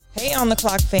Hey, On the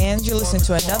Clock fans, you're listening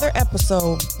to another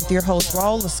episode with your host,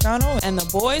 Raul Lascano, and the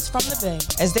boys from the Bay,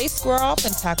 as they square off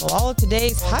and tackle all of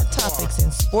today's hot topics in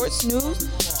sports news,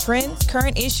 trends,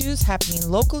 current issues happening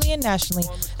locally and nationally,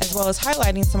 as well as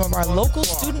highlighting some of our local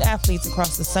student athletes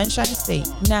across the Sunshine State.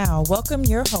 Now, welcome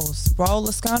your hosts, Raul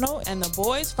Lascano and the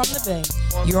boys from the Bay.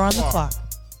 You're On the Clock.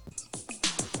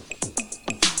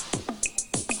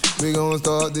 We gonna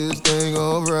start this thing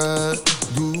alright.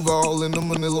 Duval in the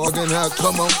money logging out.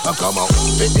 Come on, come on.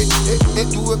 Do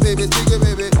it, baby, stick it,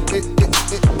 baby. Do it, baby,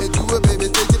 stick it, baby. Do it, baby,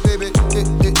 stick it, baby.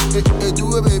 Do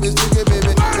it, baby.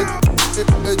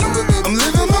 I'm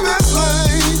living my best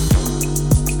life.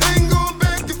 Ain't going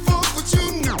back and forth with you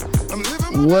now. I'm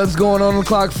living. What's going on the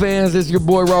Clock fans? It's your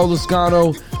boy Raul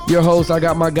Lascano, your host. I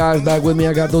got my guys back with me.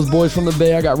 I got those boys from the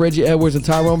Bay. I got Reggie Edwards and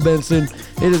Tyrone Benson.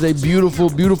 It is a beautiful,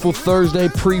 beautiful Thursday,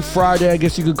 pre-Friday, I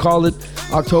guess you could call it,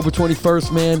 October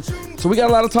 21st, man. So we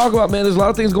got a lot to talk about, man. There's a lot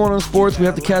of things going on in sports. We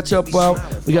have to catch up about.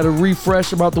 We got to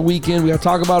refresh about the weekend. We got to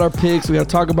talk about our picks. We got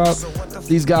to talk about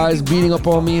these guys beating up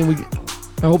on me. And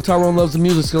I hope Tyrone loves the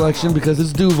music selection because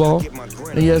it's Duval.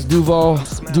 And yes, Duval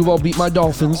beat my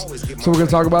Dolphins. So we're going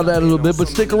to talk about that a little bit. But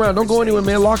stick around. Don't go anywhere,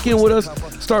 man. Lock in with us.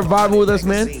 Start vibing with us,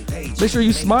 man. Make sure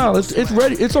you smile. It's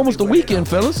ready. It's almost the weekend,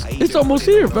 fellas. It's almost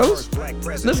here, fellas.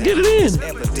 Let's get it in.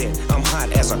 I'm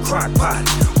hot as a crock pot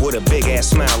with a big ass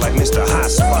smile like Mr. Hot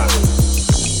Spot.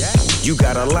 You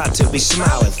got a lot to be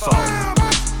smiling for.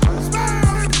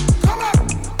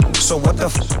 So what the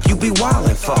f you be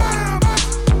wildin' for?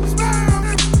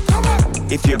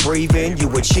 If you're breathing, you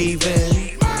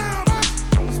achieving.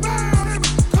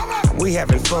 We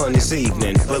having fun this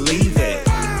evening, believe it.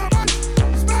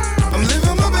 I'm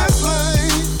living my best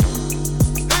life.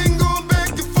 Ain't going back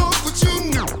and forth with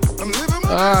you now. I'm living my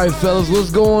All right, fellas,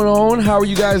 what's going on? How are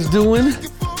you guys doing?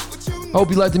 Hope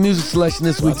you like the music selection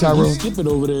this week, Tyrone. Skip it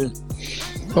over there.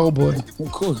 Oh, boy.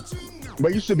 Of course.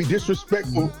 But you should be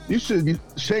disrespectful. You should be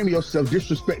shaming yourself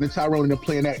disrespecting Tyrone and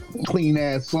playing that clean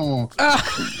ass song.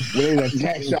 Where they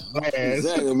attack shot my ass.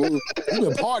 Exactly. We've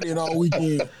been partying all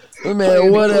weekend.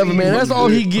 Man, whatever, man. That's all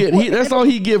he get. That's all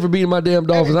he get for beating my damn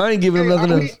Dolphins. I ain't giving him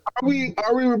nothing else.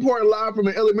 Are we reporting live from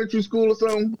an elementary school or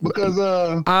something? Because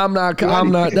I'm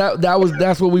not.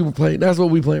 That's what we were playing. That's what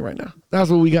we playing right now. That's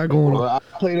what we got going on. I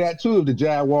play that too if the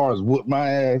Jaguars whoop my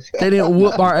ass. They didn't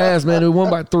whoop our ass, man. They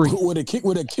won by 3. With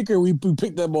a kicker we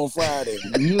picked up on Friday.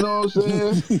 You know what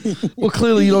I'm saying? Well,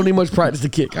 clearly you don't need much practice to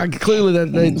kick.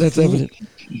 Clearly that's evident.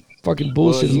 Fucking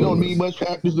bullshit. You don't need much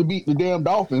practice to beat the damn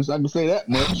Dolphins. I can say that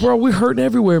much. Bro, we're hurting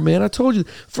everywhere, man. I told you.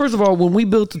 First of all, when we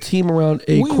built the team around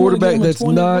a quarterback that's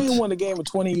not... We won the game in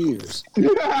 20 years.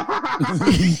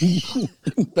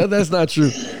 That's not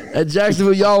true. At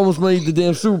Jacksonville, y'all almost made the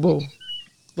damn Super Bowl.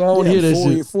 So I don't hear that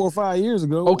shit. 4 or 5 years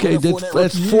ago. Okay,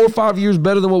 that's 4 or 5 years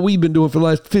better than what we've been doing for the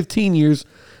last 15 years.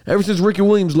 Ever since Ricky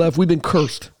Williams left, we've been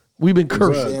cursed. We've been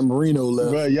cursed. And Marino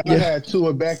left. Bro, y'all had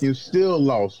Tua back and still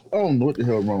lost. I don't know what the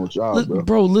hell wrong with y'all, bro.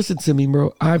 Bro, listen to me,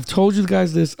 bro. I've told you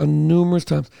guys this numerous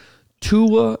times.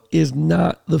 Tua is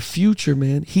not the future,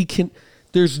 man.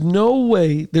 There's no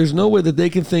way that they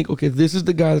can think, okay, this is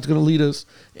the guy that's going to lead us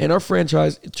and our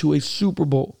franchise to a Super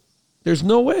Bowl. There's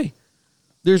no way.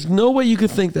 There's no way you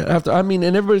could think that. And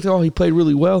everybody says, oh, he played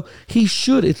really well. He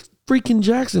should. It's freaking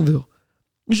Jacksonville.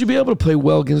 You should be able to play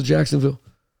well against Jacksonville.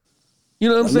 You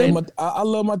know what I'm saying? I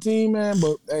love my team, man,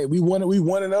 but hey, we won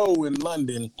 1-0 in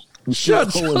London. We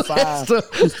Shut still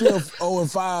 0-5. We still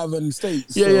 0-5 in the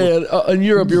States. Yeah, so. Yeah. In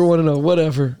Europe, you're 1-0.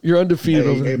 Whatever. You're undefeated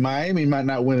over there. Hey, Miami might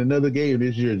not win another game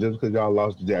this year just because y'all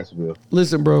lost to Jacksonville.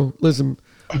 Listen, bro. Listen.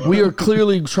 We are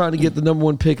clearly trying to get the number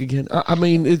 1 pick again. I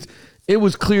mean, it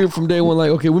was clear from day one,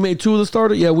 like, okay, we made 2 of the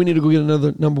starter. Yeah, we need to go get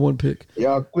another number 1 pick.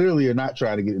 Y'all clearly are not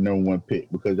trying to get the number 1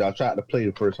 pick because y'all tried to play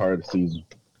the first part of the season.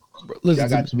 Listen,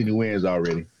 y'all got too many wins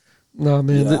already. Nah,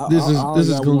 man, this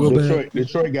is going to go bad.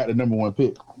 Detroit got the number 1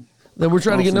 pick. Then we're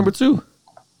trying to get number 2.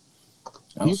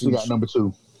 Houston got number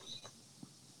 2.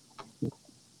 You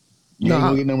ain't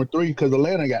going to get number 3 because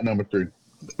Atlanta got number 3.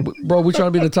 Bro, we're trying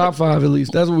to be in the top 5 at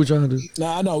least. That's what we're trying to do.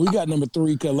 Nah, I know. We got number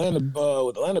 3 because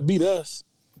Atlanta beat us.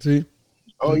 See?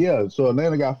 Oh, yeah. So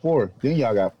Atlanta got 4. Then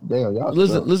y'all got – damn, y'all –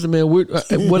 Listen, man.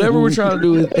 Whatever we're trying to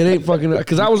do, it ain't fucking –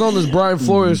 because I was on this Brian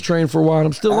Flores train for a while. And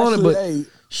I'm still on it, but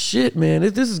 – shit, man.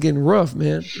 This is getting rough,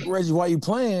 man. Reggie, why you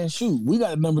playing? Shoot, we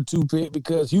got a number 2 pick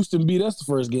because Houston beat us the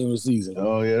first game of the season.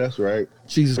 Oh, yeah, that's right.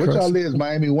 Jesus Christ. What y'all is,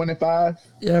 Miami 1-5?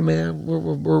 Yeah, man.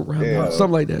 We're around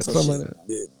something like that. Something like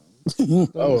that.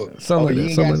 Something like that. You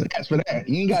ain't got stats for that.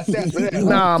 You ain't got stats for that.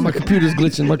 Nah, my computer's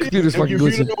glitching. My computer's fucking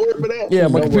glitching. Yeah,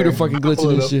 my computer fucking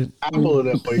glitching and shit. I'll pull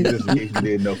it up for you just in case you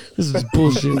didn't know. This is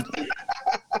bullshit.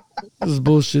 This is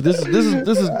bullshit. This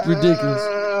is ridiculous.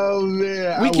 Oh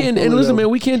man. We can't. And listen, man,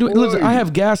 we can't do it. Listen, I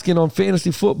have Gaskin on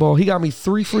fantasy football. He got me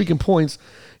 3 freaking points.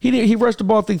 He rushed the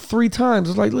ball, I think, 3 times.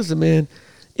 It's like, listen, man,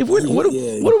 if what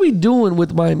are we doing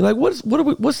with Miami? Like, what's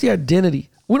the identity?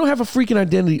 We don't have a freaking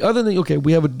identity other than, okay,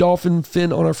 we have a dolphin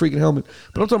fin on our freaking helmet.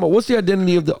 But I'm talking about, what's the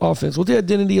identity of the offense? What's the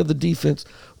identity of the defense?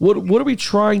 What are we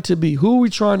trying to be? Who are we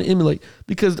trying to emulate?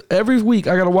 Because every week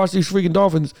I got to watch these freaking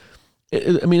Dolphins.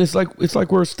 I mean, it's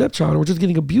like we're a stepchild and we're just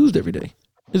getting abused every day.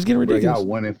 It's getting ridiculous. Y'all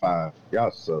 1-5.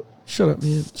 Y'all suck. Shut up,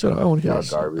 man. Shut up. I want to hear Y'all that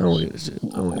shit. I garbage. don't want to hear that shit.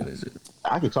 I don't want to hear that shit.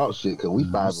 I can talk shit because we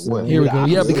 5-1. Here we go.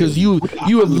 Yeah, because you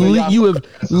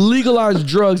have legalized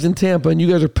drugs in Tampa, and you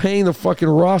guys are paying the fucking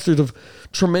rosters of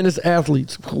tremendous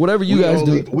athletes. Whatever you guys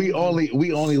do. We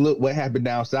only look what happened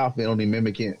down south and only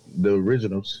mimicking the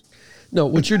originals. No,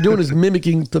 what you're doing is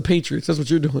mimicking the Patriots. That's what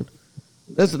you're doing.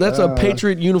 That's a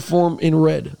Patriot uniform in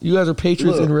red. You guys are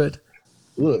Patriots in red.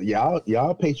 Look,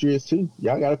 y'all Patriots too.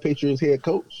 Y'all got a Patriots head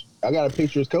coach. I got a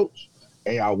Patriots coach,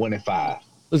 and y'all 1-5.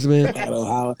 Listen,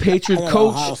 man, Patriot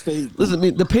coach. Listen,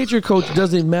 man, the Patriot coach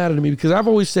doesn't matter to me because I've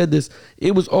always said this.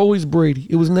 It was always Brady.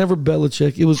 It was never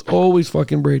Belichick. It was always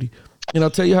fucking Brady. And I'll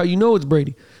tell you how you know it's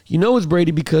Brady. You know it's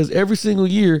Brady because every single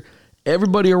year,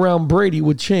 everybody around Brady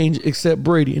would change except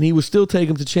Brady, and he would still take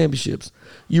them to championships.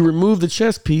 You remove the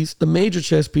chess piece, the major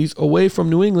chess piece, away from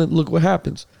New England, look what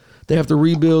happens. They have to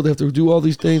rebuild. They have to do all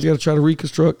these things. They got to try to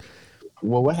reconstruct.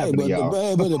 Well, what happened to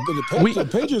y'all? The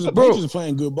Patriots are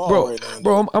playing good ball right now.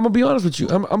 Bro, I'm gonna be honest with you.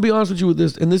 I'm gonna be honest with you with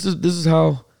this, and this is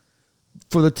how,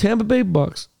 for the Tampa Bay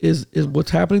Bucks, is what's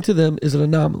happening to them is an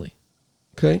anomaly.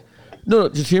 Okay, no,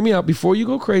 just hear me out before you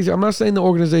go crazy. I'm not saying the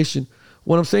organization.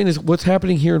 What I'm saying is what's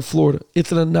happening here in Florida.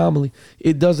 It's an anomaly.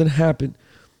 It doesn't happen.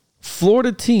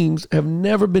 Florida teams have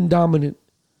never been dominant,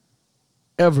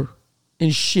 ever,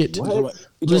 in shit. What?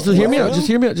 Just hear me out. Just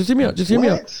hear me out. Just hear me out. Just hear me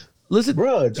out. Listen,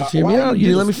 bro, just hear me out. You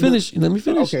didn't let me finish. Let me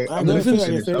finish. Okay, let me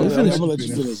finish. I'm gonna let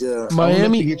you finish. Yeah.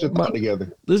 Miami, get your thought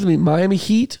together. Listen to me. Miami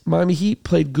Heat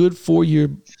played good 4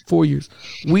 years.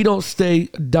 We don't stay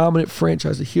dominant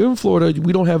franchises here in Florida.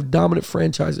 We don't have dominant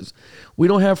franchises. We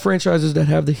don't have franchises that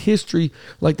have the history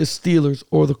like the Steelers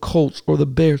or the Colts or the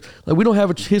Bears. Like we don't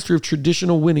have a history of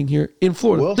traditional winning here in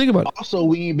Florida. Well, think about it. Also,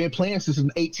 we ain't been playing since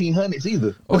the 1800s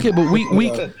either. Okay, but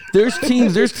we there's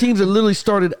teams that literally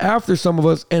started after some of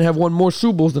us and have won more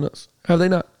Super Bowls than us. Have they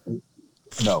not?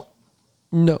 No,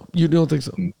 you don't think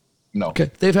so? No. Okay,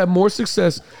 they've had more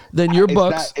success than your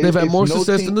Bucks. They've had more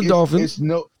success than the Dolphins.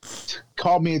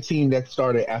 Call me a team that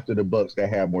started after the Bucks that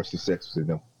had more success than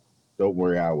them. Don't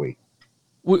worry, I'll wait.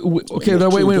 Okay, now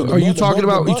wait. Are you talking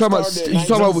about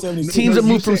teams that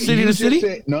move from city to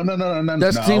city? No.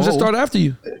 That's teams that start after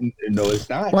you. No, it's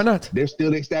not. Why not? They're still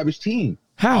the established team.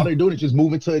 How? All they're doing is just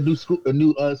moving to a new school,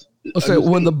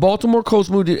 when the Baltimore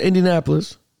Colts moved to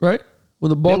Indianapolis, right?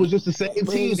 When the That was just the same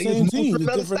team. They just moved to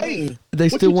another state. They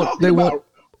still want. They want.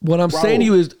 What I'm saying to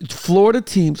you is Florida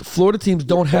teams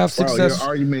don't have success.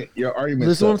 Your argument.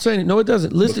 Listen to what I'm saying. No, it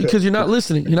doesn't. Listen, because you're not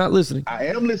listening. You're not listening. I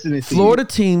am listening to Florida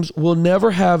teams will never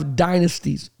have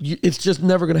dynasties. It's just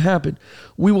never going to happen.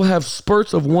 We will have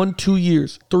spurts of 1, 2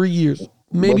 years, 3 years,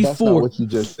 maybe that's 4. Not what you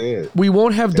just said. We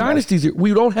won't have dynasties here.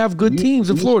 We don't have good teams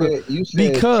in Florida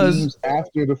because teams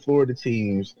after the Florida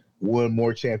teams won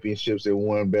more championships and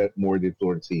won more than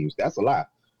Florida teams. That's a lie.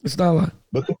 It's not a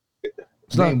lie.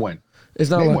 Name one. It's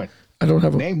not Name a lie. one. I don't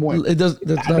have a name one. It does.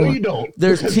 That's not. You don't.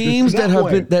 There's teams that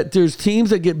have been There's teams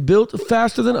that get built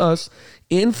faster than us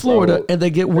in Florida, and they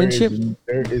get win chips.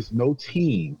 There is no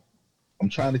team. I'm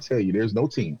trying to tell you, there's no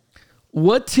team.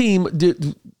 What team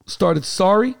started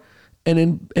sorry and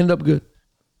then ended up good?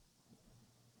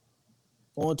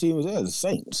 One team was there, the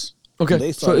Saints. Okay,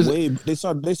 they started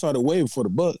way before the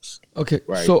Bucks. Okay,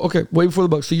 right. So way before the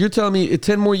Bucks. So you're telling me in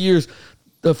 10 more years,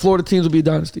 the Florida teams will be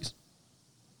dynasties?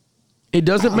 It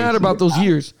doesn't matter about those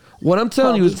years. What I'm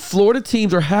telling you is Florida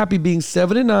teams are happy being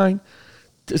 7-9,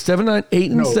 7-9,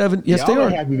 8-7. Yes, they are.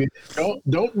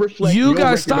 Don't reflect. You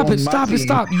guys, stop it.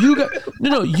 You guys,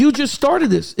 no. You just started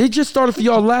this. It just started for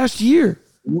y'all last year.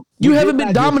 You haven't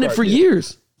been dominant for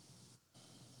years.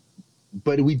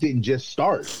 But we didn't just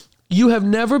start. You have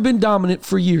never been dominant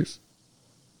for years.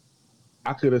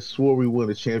 I could have swore we won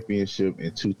a championship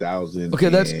in 2000. Okay,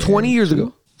 that's 20 years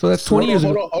ago. So that's 20 years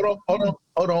ago.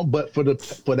 Hold on. But for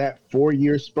that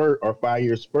 4-year spurt or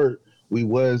 5-year spurt, we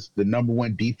was the number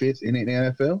 1 defense in the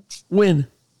NFL. When?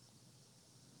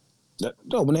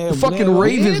 No, when the fucking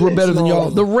Ravens were better than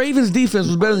y'all. The Ravens defense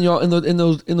was better than y'all in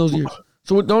those years.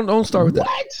 So don't start with that.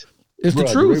 What? It's the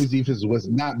truth. The Ravens defense was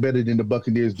not better than the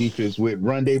Buccaneers defense with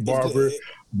Rondé Barber,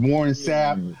 Warren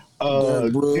Sapp,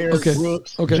 Derrick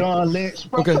Brooks, John Lynch.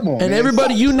 Bro, come on, and man.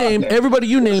 everybody you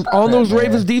named on those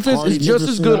Ravens defense is just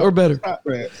as good or better.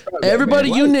 Everybody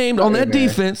you named on that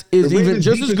defense is even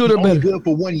just as good or better. Good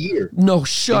for 1 year. No,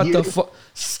 shut the fuck.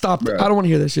 Stop. I don't want to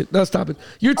hear that shit. No, stop it.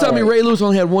 You're telling me Ray Lewis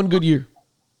only had one good year.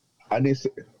 I didn't say.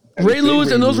 Ray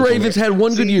Lewis and those Ravens had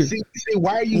one good year. See,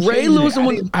 why are you Ray Lewis and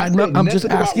one? I'm just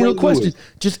asking a question.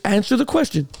 Just answer the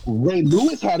question. Ray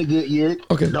Lewis had a good year.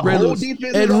 Okay, Ray Lewis.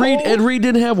 Ed Reed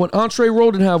didn't have one. Entree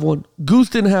Roll didn't have one. Goose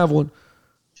didn't have one.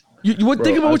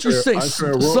 Think about what you're saying.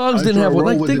 Suggs didn't have one.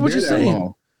 Like, think what you're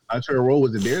saying. Entree Roll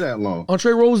wasn't there that long.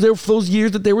 Entree Roll was there for those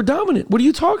years that they were dominant. What are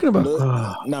you talking about?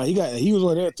 No, he was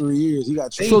only there 3 years. He got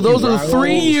changed. So those are the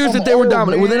 3 years that they were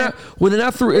dominant. When they're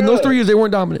not through in those 3 years they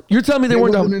weren't dominant. You're telling me they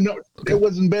weren't dominant. It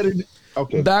wasn't better.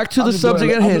 Okay. Back to the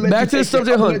subject at hand. Back to the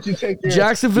subject at hand.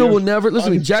 Jacksonville will never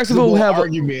listen to me.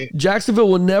 Jacksonville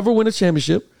will never win a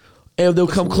championship. And they'll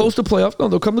come close to playoffs. No,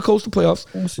 they'll come close to playoffs.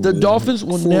 The Dolphins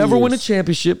will never win a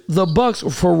championship. The Bucks,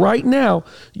 for right now,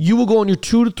 you will go on your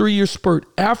 2 to 3 year spurt.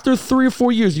 After 3 or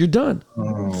 4 years, you're done. Oh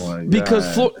my God.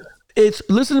 Because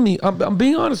listen to me. I'm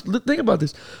being honest. Think about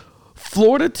this.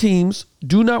 Florida teams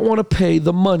do not want to pay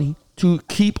the money to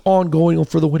keep on going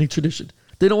for the winning tradition.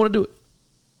 They don't want to do it.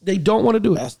 They don't want to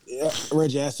do it.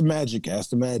 Reggie, ask the Magic.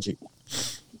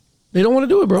 They don't want to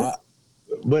do it, bro.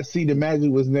 But see, the Magic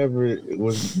they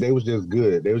was just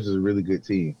good. They was just a really good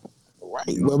team.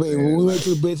 Right. Well, when we went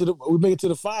we made it to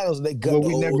the finals, they got the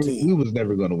whole team. We was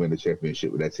never going to win the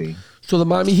championship with that team. So the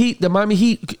Miami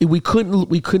Heat, we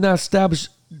could not establish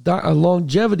a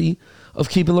longevity of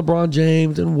keeping LeBron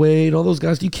James and Wade, all those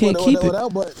guys. You can't keep it.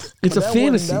 It's a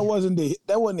fantasy. That wasn't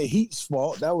the Heat's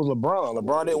fault. That was LeBron.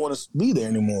 LeBron didn't want to be there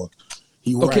anymore.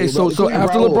 So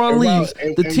after LeBron leaves,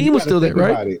 the team was still there,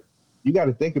 right? You got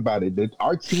to think about it.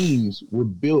 Our teams were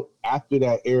built after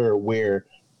that era where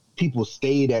people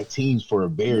stayed at teams for a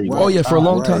very long time. Oh yeah, for a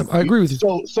long time. I agree with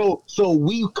you. So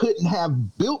we couldn't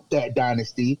have built that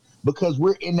dynasty because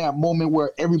we're in that moment where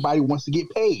everybody wants to get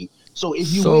paid. So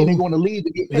if you win, they're going to leave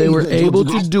to get paid. They were able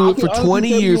to do it for 20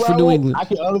 years for New England. I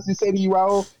can honestly say to you,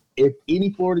 Raul, if any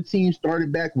Florida team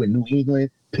started back when New England,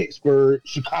 Pittsburgh,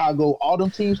 Chicago, all them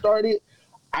teams started,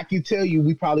 I can tell you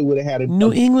we probably would have had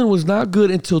New England was not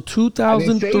good until 2003. I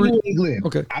didn't say New England.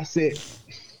 Okay. I said,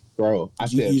 bro,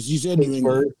 you said New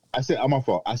England. I said, I'm my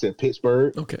fault. I said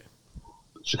Pittsburgh. Okay.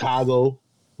 Chicago.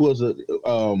 Who was it?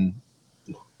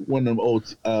 One of them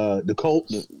old the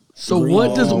Colts. So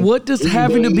what does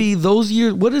having to be those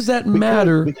years? What does that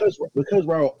matter? Because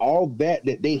Raul, all that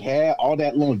they had, all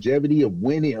that longevity of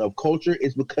winning of culture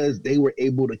is because they were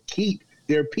able to keep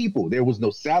their people. There was no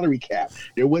salary cap.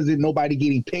 There wasn't nobody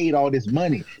getting paid all this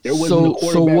money. There wasn't no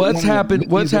quarterback. So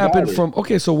what's happened from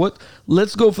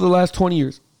let's go for the last 20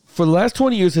 years. For the last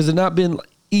 20 years, has it not been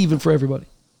even for everybody?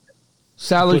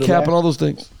 Salary cap and all those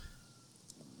things.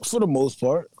 For the most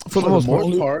part. For the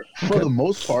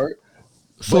most part.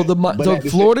 So the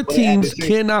Florida teams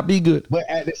cannot be good. But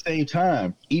at the same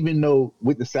time, even though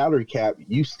with the salary cap,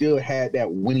 you still had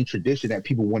that winning tradition that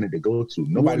people wanted to go to.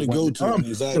 Nobody wanted to come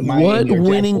to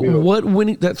Miami What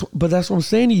winning? That's what I'm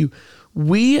saying to you.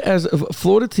 We as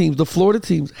Florida teams, the Florida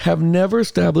teams have never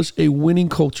established a winning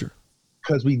culture.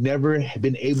 Because we never have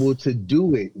been able to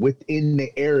do it within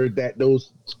the era that those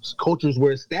cultures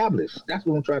were established. That's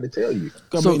what I'm trying to tell you.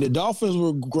 The Dolphins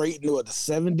were great in the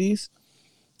 70s.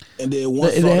 And then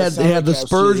they had the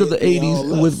Spurs of the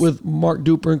 80s with Mark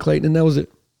Duper and Clayton, and that was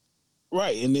it.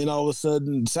 Right, and then all of a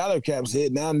sudden, salary caps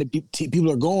hit. Now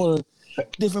people are going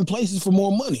different places for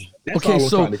more money.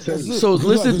 So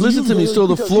listen to me. So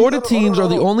the Florida teams are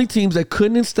the only teams that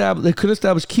couldn't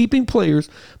establish keeping players,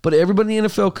 but everybody in the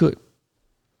NFL could.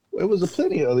 It was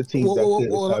plenty of other teams that could.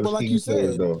 But like you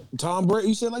said, Tom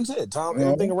Brady.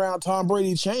 Everything around Tom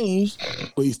Brady changed,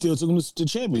 but he still took him to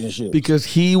championship because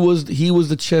he was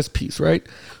the chess piece, right?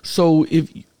 So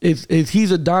if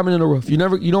he's a diamond in the rough,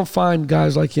 you don't find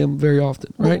guys like him very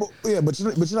often, right? But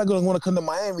you're not going to want to come to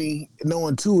Miami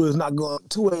knowing Tua ain't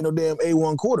no damn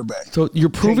A1 quarterback. So you're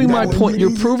proving my point.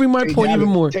 You're proving my point even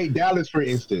more. Take Dallas for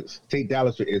instance.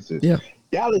 Yeah,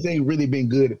 Dallas ain't really been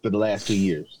good for the last 2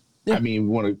 years. Yeah. I mean, we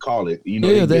want to call it.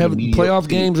 They have playoff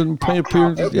games and play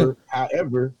appearances.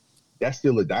 However, that's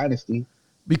still a dynasty.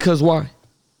 Because why?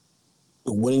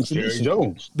 The winning tradition. Jerry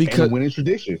Jones. Because winning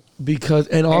tradition. Because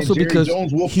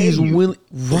he's willing.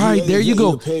 Right, there you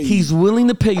go. He's willing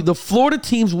to pay. The Florida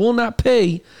teams will not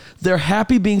pay. They're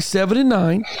happy being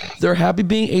 7-9. They're happy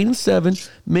being 8-7.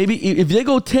 Maybe if they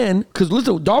go 10, because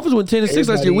listen, Dolphins went 10-6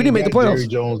 last year. We didn't make the playoffs. Jerry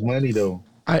Jones money though.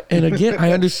 And again,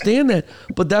 I understand that,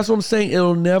 but that's what I'm saying.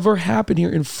 It'll never happen here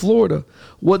in Florida.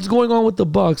 What's going on with the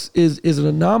Bucks is an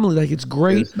anomaly. Like, it's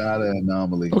great. It's not an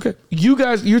anomaly. Okay, you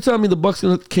guys, you're telling me the Bucks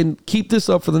can keep this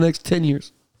up for the next 10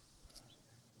 years?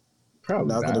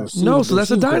 Probably not. No, so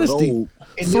that's a dynasty.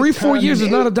 3-4 years is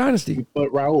not a dynasty. But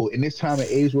Raul, in this time of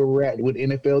age where we're at with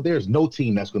NFL, there's no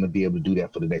team that's going to be able to do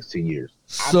that for the next 10 years.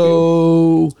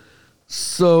 So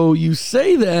you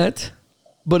say that,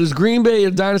 but is Green Bay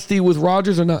a dynasty with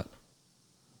Rodgers or not?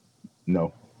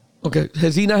 No. Okay,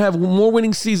 has he not have more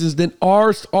winning seasons than all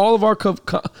of our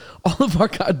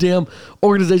goddamn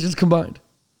organizations combined?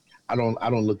 I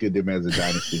don't look at them as a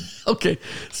dynasty. Okay,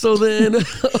 so then,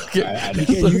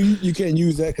 okay, you can't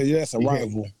use that because that's a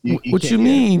rival. What you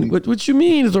mean? What you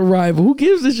mean is a rival? Who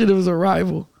gives a shit if it's a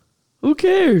rival? Who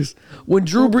cares? When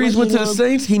Drew Brees went to the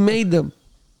Saints, he made them.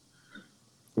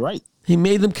 Right. He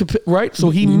made them right. So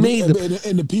he made them,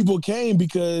 and the people came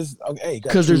because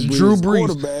there's Drew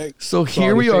Brees. So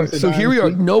here we are.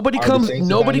 Nobody comes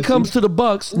to the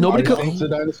Bucks. Nobody comes.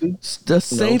 The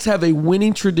Saints have a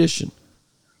winning tradition.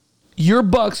 Your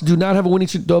Bucks do not have a winning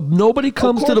tradition. Nobody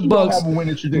comes to the Bucks.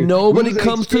 Nobody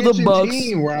comes to the Bucks.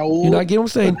 You're not getting what I'm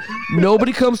saying.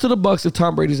 Nobody comes to the Bucks if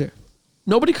Tom Brady's there.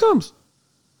 Nobody comes.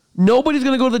 Nobody's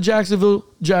going to go to the Jacksonville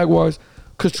Jaguars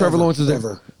because Trevor Lawrence is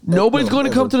there. Nobody's going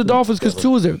to come to the Dolphins because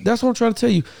Tua is there. That's what I'm trying to tell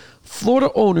you.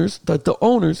 Florida owners, the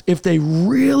owners, if they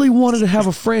really wanted to have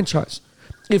a franchise,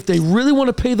 if they really want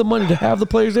to pay the money to have the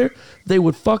players there, they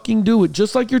would fucking do it.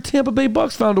 Just like your Tampa Bay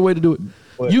Bucks found a way to do it.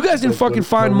 You guys didn't fucking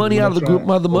find money out of the group,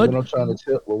 mud. What I'm trying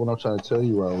to tell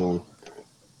you, Raul,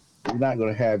 you're not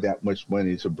going to have that much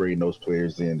money to bring those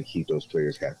players in to keep those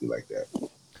players happy like that.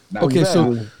 Okay,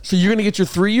 so you're going to get your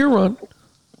 3-year run,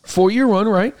 4-year run,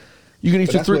 right? You're going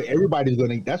to get your That's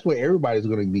what everybody's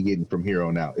going to be getting from here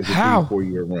on out. It's a How?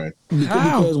 3-4-year run.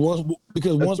 How?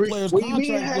 Because once players' contracts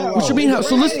go out. What you mean how?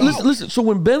 So listen. So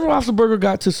when Ben Roethlisberger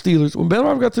got to the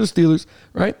Steelers,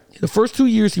 right? The first 2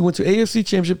 years he went to AFC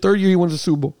Championship. Third year he wins a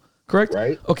Super Bowl. Correct?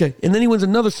 Right. Okay, and then he wins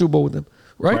another Super Bowl with them.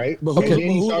 Right. But okay.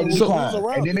 And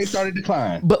then they started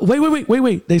decline. But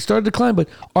wait. They started decline. But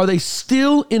are they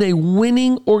still in a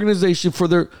winning organization for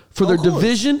their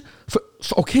division?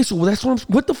 So that's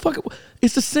what the fuck?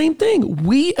 It's the same thing.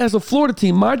 We as a Florida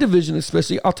team, my division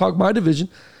especially, I'll talk my division.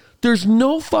 There's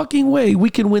no fucking way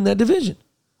we can win that division.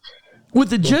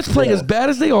 With the Jets playing as bad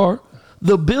as they are,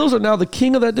 the Bills are now the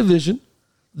king of that division,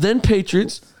 then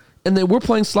Patriots, and then we're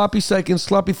playing sloppy seconds,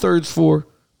 sloppy thirds for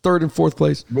third and fourth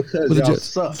place because with the Jets.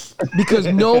 Suck. Because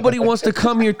nobody wants to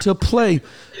come here to play.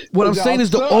 What I'm saying is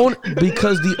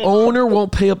the owner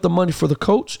won't pay up the money for the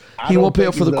coach. He won't pay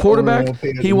up for the quarterback.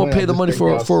 He won't pay the money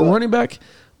for a running back.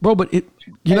 Bro, but you're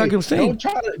not going to say.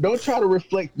 Don't try to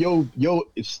reflect your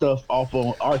stuff off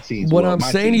on our team. What I'm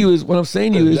saying to you is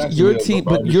your team,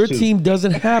 but your team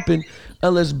doesn't happen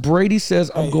unless Brady says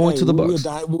I'm going to the Bucks.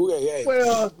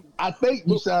 Well, I think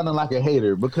you sounding like a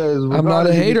hater because I'm not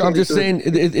a hater. I'm just saying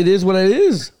it is what it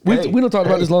is. We don't talk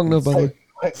about this long enough, by the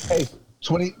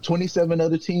way. 27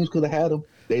 other teams could have had him.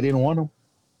 They didn't want him.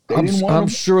 I'm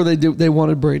sure they do. They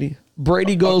wanted Brady.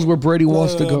 Brady goes where Brady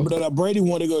wants to go. But Brady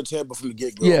wanted to go to Tampa from the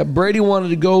get-go. Yeah, Brady wanted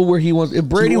to go where he wants. If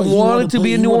Brady wanted to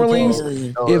be in New Orleans,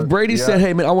 if Brady said,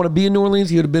 "Hey man, I want to be in New Orleans,"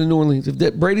 he would have been in New Orleans.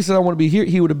 If Brady said, "I want to be here,"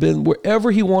 he would have been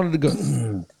wherever he wanted to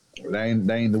go. That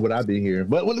ain't what I've been here.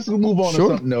 But let's move on to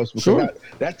something else because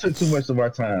that took too much of our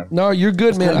time. No, you're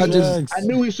good, man. I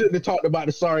knew we shouldn't have talked about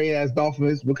the sorry ass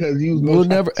Dolphins because you was we'll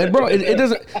never. And bro, it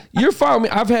doesn't. You're fine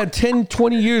with me. I've had 10,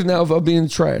 20 years now of being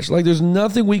trash. Like there's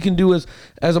nothing we can do as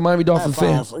a Miami Dolphin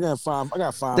fan. I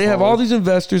got five. They have all these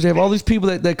investors. They have all these people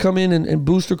that come in and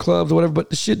booster clubs or whatever.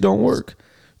 But the shit don't work.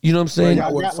 You know what I'm saying?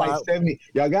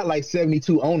 Y'all got like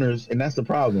 72 owners, and that's the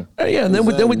problem. Yeah, and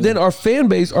then our fan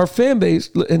base,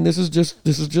 and this is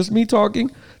just me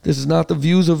talking. This is not the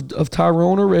views of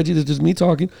Tyrone or Reggie. This is just me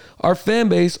talking. Our fan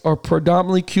base are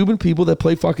predominantly Cuban people that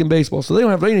play fucking baseball, so they don't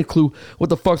have any clue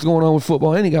what the fuck's going on with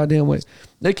football any goddamn way.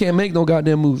 They can't make no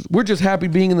goddamn moves. We're just happy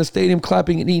being in the stadium,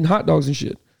 clapping and eating hot dogs and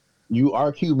shit. You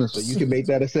are Cuban, so you can make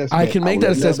that assessment. I can make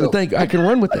that assessment. Thank you. I can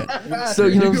run with that. So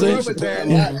you know what I'm saying?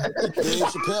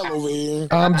 Yeah.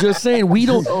 I'm just saying we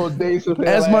don't.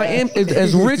 As Miami,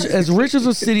 as rich as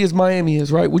a city as Miami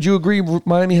is, right? Would you agree?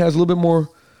 Miami has a little bit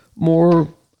more,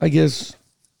 I guess.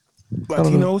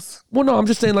 Latinos? Well, no, I'm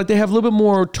just saying like they have a little bit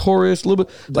more tourists, a little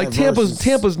bit like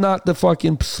Tampa's not the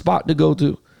fucking spot to go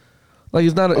to. Like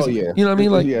it's not. You know what I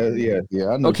mean? Like yeah.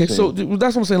 I know okay, so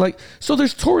that's what I'm saying. Like, so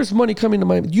there's tourist money coming to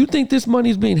Miami. You think this money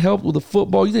is being helped with the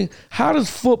football? You think how does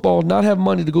football not have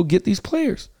money to go get these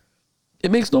players?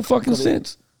 It makes no fucking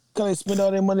sense. Cause they spend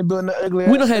all their money building the ugly.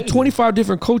 We done had 25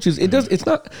 different coaches. It's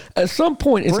not. At some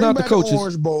point, it's not the coaches. The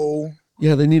Orange Bowl.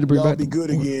 Yeah, they need to bring Y'all back. Be good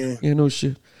again. Yeah, no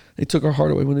shit. They took our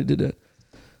heart away when they did that.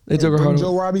 They took our heart away.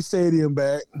 Joe Robbie Stadium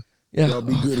back. Yeah, y'all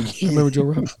be good again. I remember Joe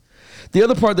Robbie. The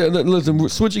other part that, listen, we're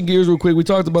switching gears real quick. We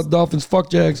talked about the Dolphins. Fuck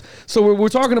Jags. So we're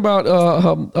talking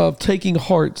about taking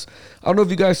hearts. I don't know if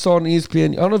you guys saw it on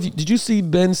ESPN. I don't know if did you see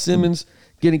Ben Simmons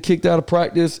getting kicked out of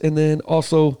practice, and then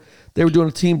also they were doing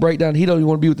a team breakdown. He don't even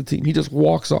want to be with the team. He just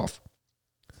walks off.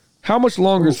 How much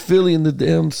longer is Philly and the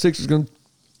damn Sixers going to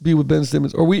be with Ben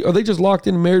Simmons? Are they just locked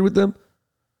in and married with them?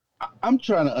 I'm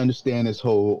trying to understand this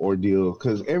whole ordeal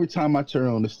because every time I turn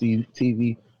on the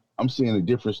TV, I'm seeing a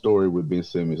different story with Ben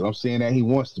Simmons. I'm seeing that he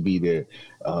wants to be there.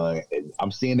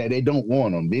 I'm seeing that they don't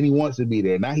want him. Then he wants to be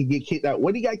there. Now he get kicked out.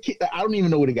 What he got kicked out? I don't even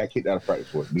know what he got kicked out of practice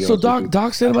for. So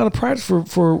Doc said about a practice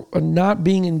for not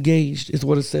being engaged is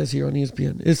what it says here on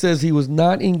ESPN. It says he was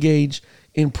not engaged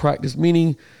in practice,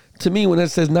 meaning to me when that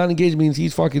says not engaged means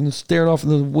he's fucking staring off in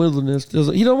the wilderness.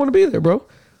 He don't want to be there, bro.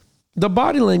 The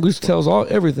body language tells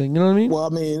everything. You know what I mean? Well, I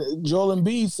mean, Joel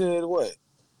Embiid said what?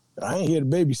 I ain't here to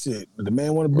babysit. If the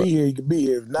man want to be here, he can be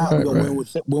here. If not, we're going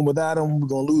to win without him. We're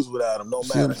going to lose without him. No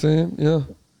matter. See what I'm saying? Yeah.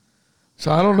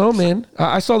 So I don't know, man.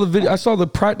 I saw the video. I saw the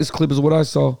practice clip is what I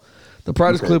saw. The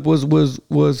practice clip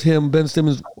was him, Ben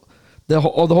Simmons. The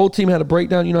whole team had a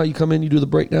breakdown. You know how you come in, you do the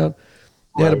breakdown.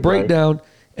 They had a breakdown.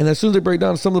 And as soon as they break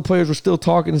down, some of the players were still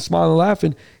talking and smiling and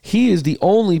laughing. He is the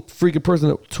only freaking person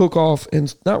that took off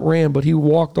and not ran, but he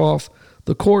walked off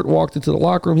the court, walked into the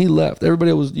locker room. He left.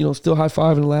 Everybody was, still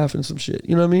high-fiving and laughing and some shit.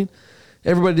 You know what I mean?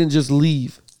 Everybody didn't just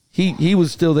leave. He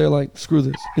was still there like, screw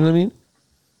this. You know what I mean?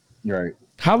 Right.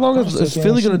 How long is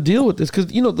Philly going to deal with this? Because,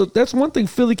 that's one thing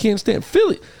Philly can't stand.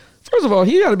 Philly, first of all,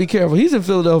 he got to be careful. He's in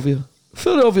Philadelphia.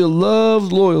 Philadelphia loves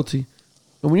loyalty.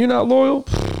 And when you're not loyal...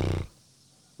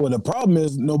 Well, the problem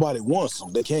is nobody wants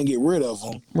him. They can't get rid of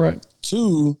him. Right.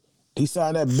 2, he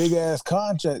signed that big-ass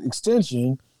contract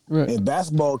extension. Right. And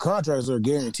basketball contracts are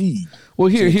guaranteed. Well,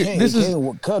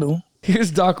 cut him. Here's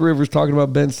Doc Rivers talking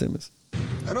about Ben Simmons.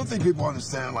 I don't think people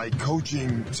understand, like,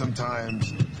 coaching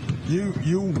sometimes,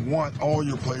 you want all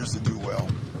your players to do well.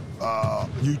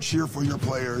 You cheer for your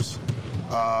players.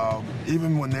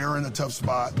 Even when they're in a tough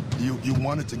spot, you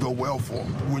want it to go well for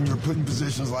them. When you're put in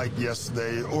positions like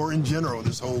yesterday, or in general,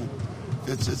 this whole,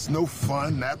 it's no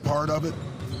fun, that part of it.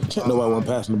 Nobody want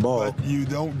passing the ball. But you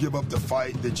don't give up the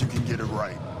fight that you can get it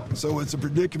right. So it's a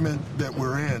predicament that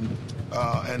we're in,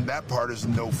 and that part is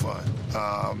no fun.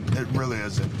 It really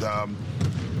isn't.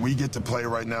 We get to play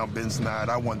right now. Ben's not.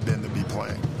 I want Ben to be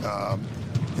playing.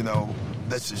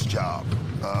 That's his job.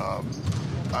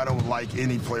 I don't like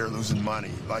any player losing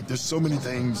money. Like, there's so many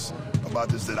things about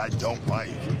this that I don't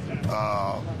like.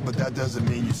 But that doesn't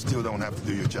mean you still don't have to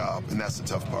do your job, and that's the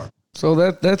tough part. So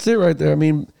that's it right there. I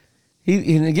mean,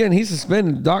 he's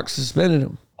suspended. Doc suspended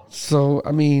him. So,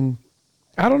 I mean,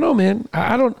 I don't know, man.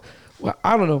 I don't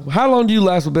know. How long do you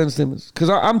last with Ben Simmons? Because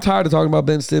I'm tired of talking about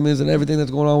Ben Simmons and everything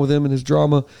that's going on with him and his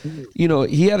drama.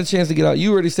 He had a chance to get out.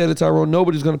 You already said it, Tyrone.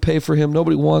 Nobody's going to pay for him.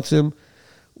 Nobody wants him.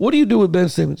 What do you do with Ben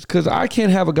Simmons? Because I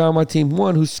can't have a guy on my team,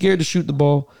 1, who's scared to shoot the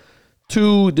ball.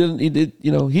 2, he doesn't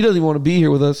even want to be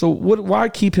here with us. So why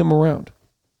keep him around?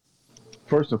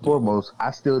 First and foremost,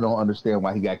 I still don't understand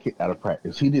why he got kicked out of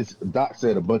practice. Doc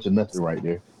said a bunch of nothing right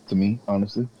there to me,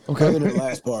 honestly. Okay. Other than the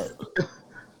last part.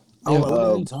 What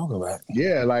are you talking about?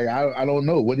 Yeah, like I don't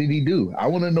know. What did he do? I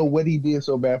want to know what he did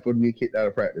so bad for him to get kicked out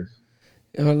of practice.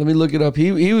 Let me look it up.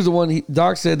 He was the one.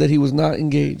 Doc said that he was not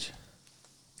engaged.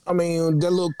 I mean,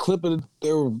 that little clip of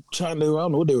they were trying to, I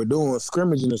don't know what they were doing,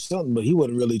 scrimmaging or something, but he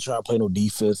wasn't really trying to play no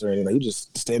defense or anything. He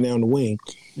just standing there on the wing.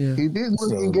 Yeah. He did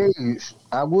look engaged.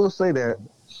 I will say that,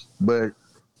 but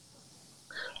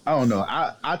I don't know.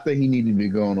 I think he needed to be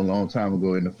gone a long time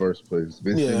ago in the first place.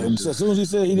 As soon as he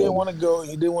said he didn't want to go,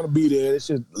 he didn't want to be there, they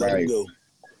should let him go.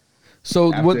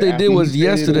 So what they did was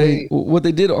yesterday, what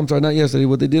they did on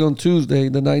Tuesday,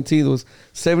 the 19th, was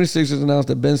 76ers announced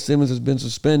that Ben Simmons has been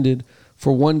suspended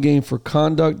for 1 game for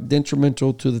conduct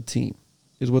detrimental to the team,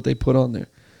 is what they put on there.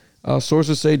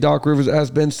 Sources say Doc Rivers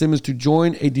asked Ben Simmons to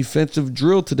join a defensive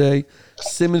drill today.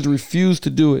 Simmons refused to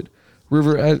do it.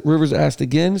 Rivers asked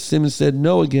again. Simmons said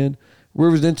no again.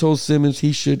 Rivers then told Simmons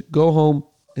he should go home,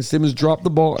 and Simmons dropped the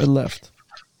ball and left.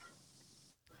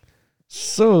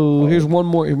 So here's one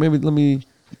more.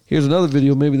 Here's another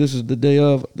video. Maybe this is the day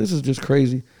of. This is just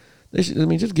crazy.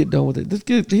 Just get done with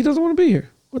it. He doesn't want to be here.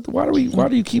 Why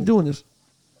do you keep doing this?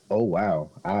 Oh wow!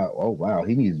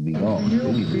 He needs to be gone. He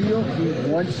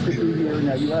wants to be here.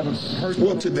 Now you haven't heard.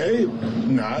 Well, today,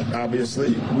 not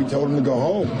obviously. We told him to go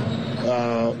home,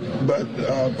 but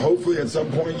hopefully at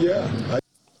some point, yeah.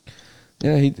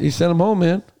 Yeah, he sent him home,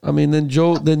 man. I mean, then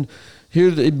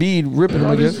here's Embiid ripping him,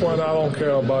 I At guess. this point, I don't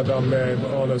care about that man,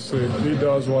 honestly. He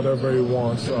does whatever he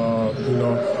wants.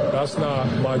 That's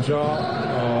not my job.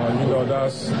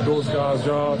 That's those guys'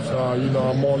 jobs.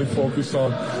 I'm only focused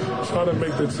on trying to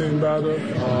make the team better,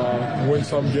 win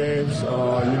some games,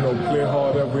 play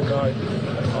hard every night,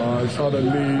 try to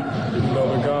lead,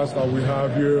 the guys that we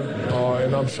have here.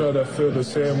 And I'm sure they feel the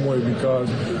same way because,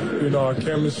 our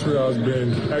chemistry has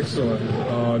been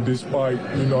excellent despite,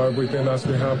 everything that's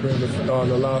been happening in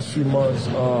the last few months.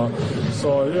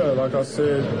 Like I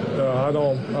said, I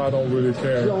don't really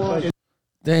care.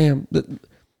 Damn.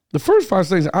 The first 5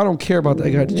 seconds, I don't care about that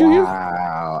guy. Did you hear?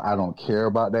 Wow, I don't care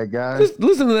about that guy.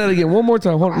 Listen to that again one more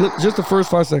time. Hold on. Just the first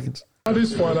 5 seconds. At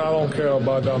this point, I don't care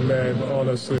about that man,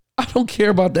 honestly. I don't care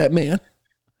about that man.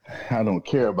 I don't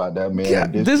care about that man. Yeah,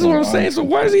 this is what I'm saying. So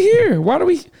why is he here? Why do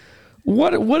we?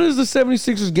 What is the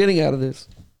 76ers getting out of this?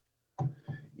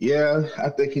 Yeah, I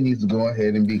think he needs to go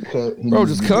ahead and be cut. Bro,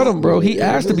 just cut him, bro. He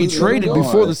asked to be traded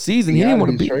before the season. He didn't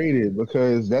want to be traded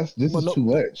because this is too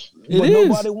much. It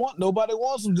is. Nobody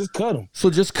wants him. Just cut him.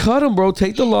 So just cut him, bro.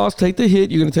 Take the loss, take the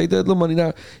hit. You're gonna take that little money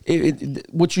now.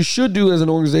 What you should do as an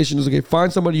organization is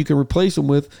find somebody you can replace him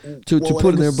with to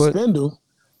put in there. But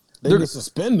they can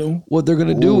suspend him. What they're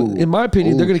gonna do, in my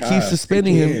opinion, they're gonna keep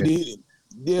suspending him.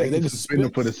 Yeah, they can suspend him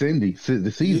for the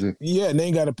season. Yeah, and they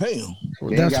ain't got to pay him.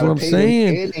 That's what I'm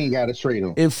saying. And ain't got to trade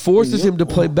him. It forces him to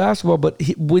play basketball. But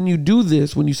when you do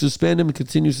this, when you suspend him and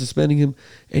continue suspending him,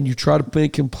 and you try to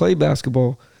make him play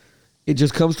basketball, it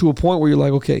just comes to a point where you're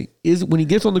like, okay, when he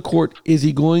gets on the court, is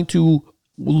he going to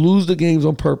lose the games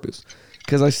on purpose?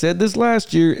 Because I said this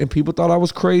last year, and people thought I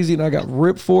was crazy, and I got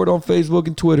ripped for it on Facebook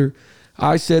and Twitter.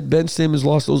 I said Ben Simmons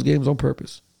lost those games on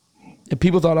purpose. And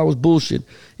people thought I was bullshit.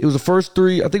 It was the first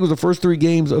 3, I think it was the first 3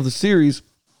 games of the series.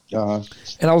 And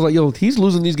I was like, yo, he's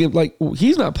losing these games. Like,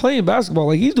 he's not playing basketball.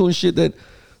 Like, he's doing shit that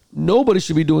nobody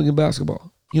should be doing in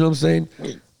basketball. You know what I'm saying?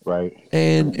 Right.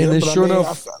 And then sure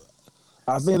enough.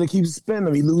 I think they keep spending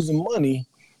him. He's losing money.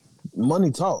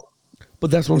 Money talk.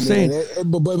 But that's what I'm saying.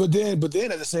 But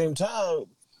then at the same time,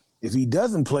 if he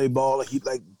doesn't play ball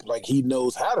like he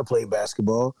knows how to play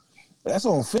basketball, that's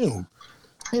on film.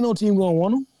 Ain't no team gonna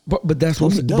want him. But that's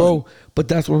what I'm saying, bro. But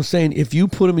that's what I'm saying. If you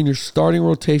put him in your starting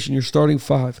rotation, your starting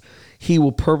 5, he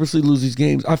will purposely lose these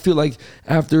games. I feel like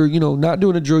after not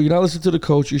doing a drill, you're not listening to the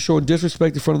coach. You're showing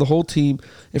disrespect in front of the whole team,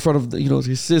 in front of the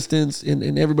assistants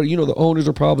and everybody. The owners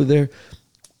are probably there.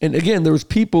 And again, there was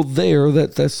people there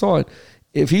that saw it.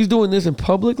 If he's doing this in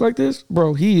public like this,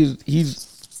 bro,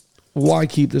 he's why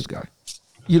keep this guy?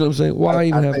 You know what I'm saying? Why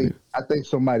even have him? I think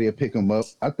somebody will pick him up.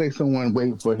 I think someone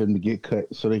waiting for him to get cut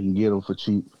so they can get him for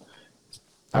cheap.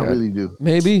 I really do.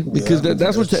 Maybe because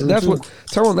that's what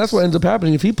Tyrone. That's what ends up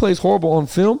happening. If he plays horrible on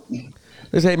film,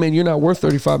 they say, "Hey man, you're not worth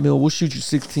 $35 million. We'll shoot you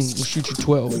 16. We'll shoot you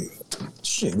 12."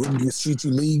 Shit, we can shoot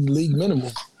you league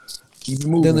minimum. Keep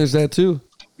moving. Then there's that too.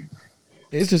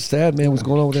 It's just sad, man. What's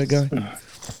going on with that guy?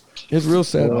 It's real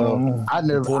sad.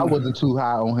 I wasn't too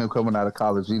high on him coming out of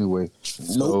college anyway.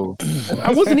 So.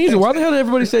 I wasn't either. Why the hell did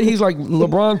everybody say he's like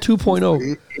LeBron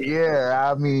 2.0?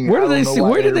 Yeah, I mean, where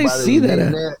did they see that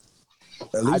at?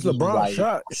 At least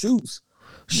LeBron shoots.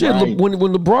 Shit, right. When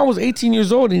LeBron was 18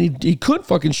 years old and he couldn't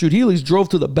fucking shoot, he at least drove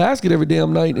to the basket every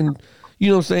damn night and you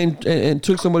know what I'm saying, and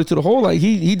took somebody to the hole. Like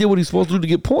he did what he's supposed to do to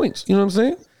get points. You know what I'm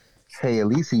saying? Hey, at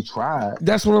least he tried.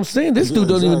 That's what I'm saying. This dude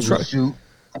doesn't even try. Shoot.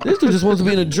 This dude just wants to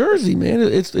be in a jersey, man.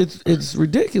 It's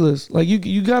ridiculous. Like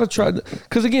you got to try,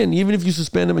 because again, even if you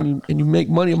suspend him and you make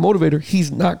money a motivator,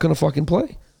 he's not gonna fucking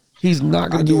play. He's not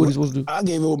gonna do what he's supposed to do. I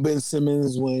gave it with Ben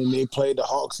Simmons when they played the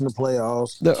Hawks in the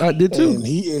playoffs. I did too. And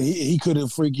he could have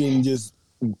freaking just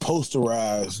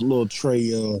posterized little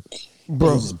Trey.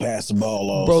 Bro, just pass the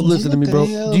ball off. Bro, listen to me, bro.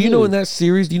 Do you know in that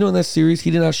series? He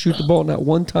did not shoot the ball not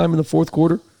one time in the fourth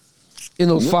quarter. In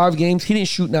those 5 games, he didn't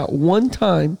shoot not one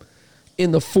time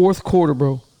in the fourth quarter,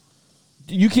 bro.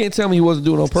 You can't tell me he wasn't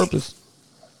doing it on purpose.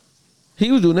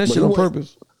 He was doing that shit on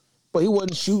purpose. But he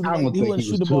wasn't shooting. I don't think he was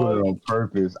shooting the ball on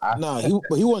purpose.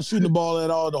 He wasn't shooting the ball at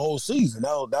all the whole season.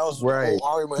 That was right. The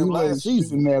whole argument he last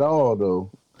season at all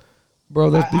though.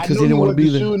 Bro, that's because he didn't want to be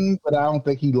there. Shooting, but I don't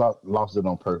think he lost it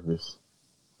on purpose.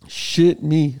 Shit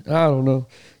me. I don't know.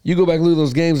 You go back and look at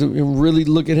those games and really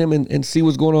look at him and see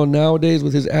what's going on nowadays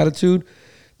with his attitude.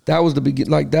 That was the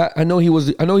beginning. Like that, I know he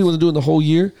wasn't doing the whole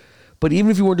year, but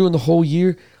even if you weren't doing the whole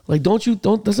year, like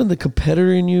doesn't the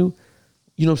competitor in you,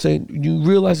 you know what I'm saying? You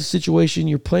realize the situation.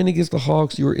 You're playing against the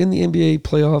Hawks. You're in the NBA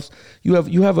playoffs. You have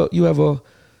a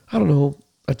I don't know.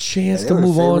 a chance Yeah, to they were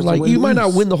move the on. favorites to Like, win you the might not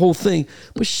East. win the whole thing,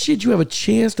 but shit, you have a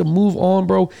chance to move on,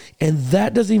 bro. And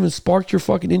that doesn't even spark your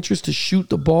fucking interest to shoot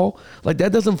the ball. Like,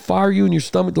 that doesn't fire you in your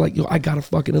stomach. Like, yo, I gotta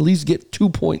fucking at least get 2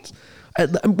 points.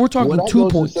 We're talking Well, 2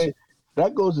 points.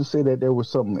 That goes to say that there was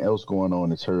something else going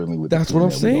on internally with That's the team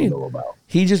what I'm that we don't saying. know about.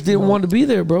 He just didn't want to be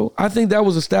there, bro. I think that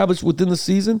was established within the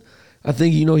season. I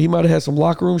think, he might have had some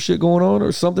locker room shit going on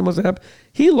or something must have happened.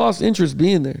 He lost interest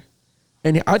being there.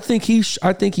 And I think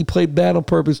he played bad on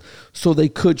purpose so they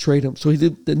could trade him. So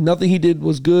nothing he did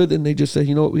was good, and they just said,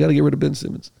 you know what, we got to get rid of Ben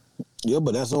Simmons. Yeah,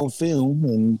 but that's on film,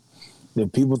 and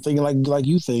if people thinking like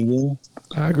you thinking,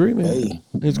 I agree, man. hey,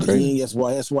 It's crazy.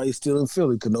 that's why he's still in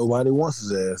Philly, because nobody wants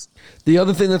his ass. The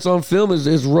other thing that's on film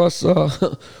is Russell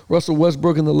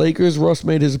Westbrook and the Lakers. Russ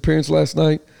made his appearance last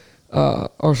night,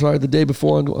 the day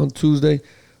before on Tuesday.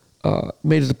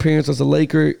 Made his appearance as a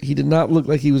Laker. He did not look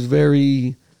like he was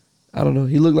very, I don't know.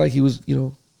 He looked like he was,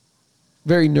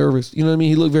 very nervous. You know what I mean?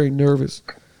 He looked very nervous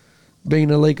being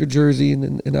in a Laker jersey,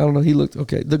 and I don't know. He looked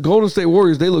okay. The Golden State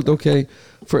Warriors, they looked okay.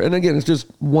 And again, it's just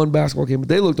one basketball game, but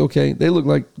they looked okay. They looked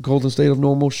like Golden State of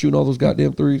normal, shooting all those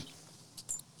goddamn threes.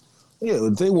 Yeah,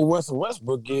 the thing with Russell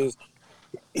Westbrook is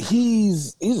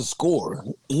he's a scorer.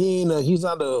 He's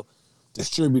not a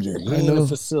distributor. He ain't a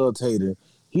facilitator.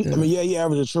 He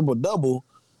averaged a triple-double,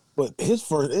 but his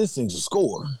first instinct is to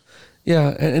score.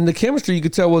 Yeah, and the chemistry you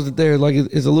could tell wasn't there. Like,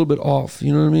 it's a little bit off.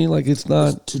 You know what I mean? Like, it's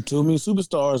not too many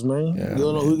superstars, man. Yeah, you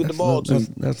don't know who get the ball to.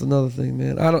 That's another thing,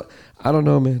 man. I don't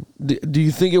know, man. Do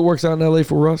you think it works out in LA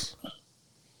for Russ?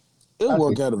 It'll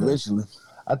work out eventually.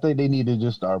 I think they need to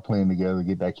just start playing together,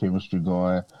 get that chemistry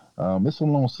going. It's a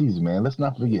long season, man. Let's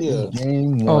not forget this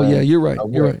game. Oh, yeah, you're right.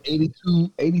 You're right.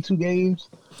 82 games.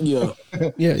 Yeah.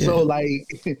 yeah. So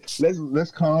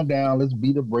let's calm down. Let's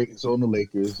beat the brakes on the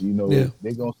Lakers.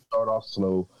 They're gonna start off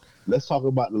slow. Let's talk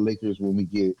about the Lakers when we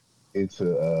get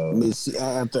into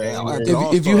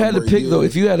if you had to pick though,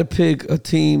 if you had to pick a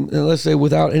team, and let's say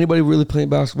without anybody really playing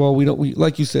basketball, we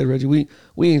like you said, Reggie, we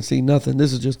ain't seen nothing.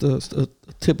 This is just a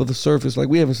tip of the surface. Like,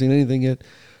 we haven't seen anything yet.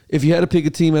 If you had to pick a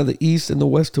team out of the East and the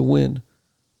West to win,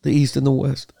 the East and the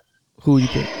West, who would you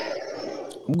pick?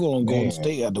 I'm going Golden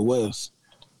State out the West.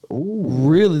 Ooh.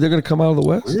 Really? They're going to come out of the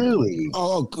West? Really?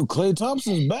 Oh, Klay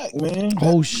Thompson's back, man.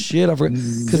 Oh, shit. I forgot.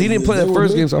 Because he didn't play that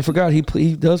first game, so I forgot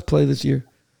he does play this year.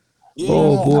 Yeah,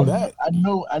 oh, boy. I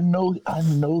know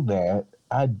that.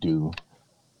 I do.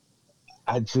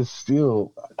 I just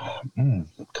still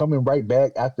coming right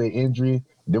back after the injury,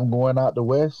 them going out the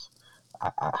West,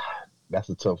 that's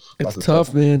a tough. It's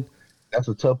tough, man. That's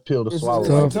a tough pill to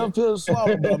swallow. It's a tough pill to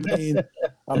swallow. But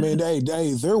I mean,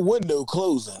 their window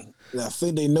closing. I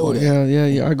think they know that.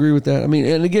 Yeah. I agree with that. I mean,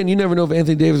 and again, you never know if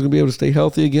Anthony Davis is going to be able to stay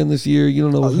healthy again this year. You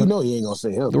don't know. You know he ain't going to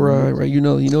stay healthy. Right. You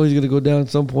know he's going to go down at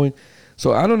some point.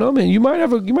 So I don't know, man. You might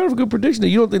have a good prediction there.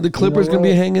 You don't think the Clippers going to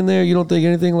be hanging there? You don't think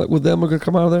anything like with them are going to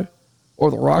come out of there,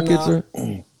 or the Rockets or?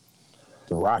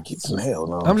 The Rockets, hell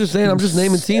no. I'm just saying. I'm just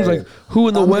naming teams like who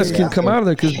in the West can come out of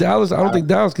there, because Dallas. I don't think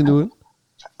Dallas can do it.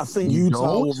 I think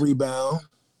Utah will rebound.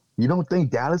 You don't think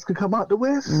Dallas could come out the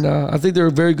West? Nah, I think they're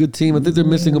a very good team. I think they're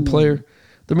missing a player.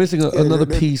 They're missing another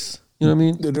piece. You know what I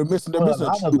mean? They're missing a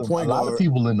true point guard. A lot of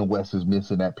people in the West is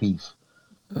missing that piece.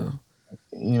 Oh.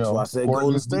 So I said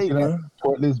Golden State, man.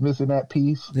 Portland's missing that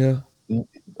piece. Yeah.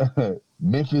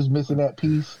 Memphis missing that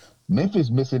piece. Memphis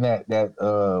missing that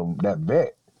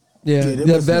vet. Yeah,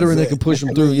 that veteran that can push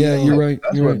them through. Yeah, you're right.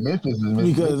 That's you're what right. Memphis is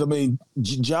missing. Because, I mean,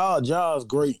 Ja's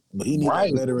great, but he needs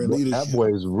that veteran leadership. That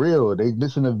boy is real. They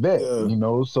missing a vet,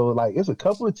 So, like, it's a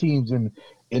couple of teams in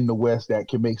the West that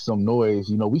can make some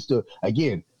noise. We still,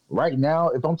 again, right now,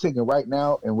 if I'm taking right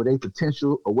now and with a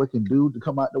potential of what can do to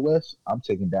come out the West, I'm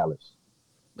taking Dallas.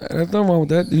 There's nothing wrong with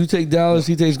that. You take Dallas,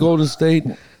 he takes Golden State.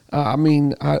 I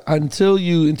mean, until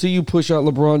you push out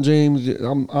LeBron James,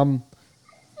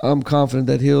 I'm confident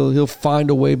that he'll find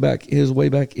his way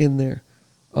back in there,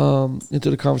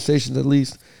 into the conversations at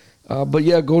least. But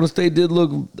yeah, Golden State did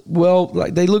look well.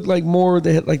 Like they looked like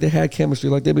they had chemistry.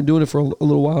 Like they've been doing it for a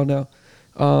little while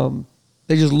now.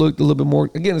 They just looked a little bit more.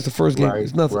 Again, it's the first game.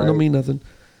 It's nothing. Right. I don't mean nothing.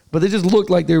 But they just looked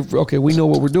like they're okay. We know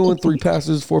what we're doing. 3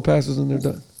 passes, 4 passes, and they're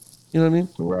done. You know what I mean?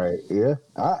 Right. Yeah.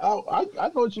 I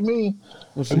know what you mean.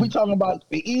 If we talking about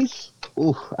the East,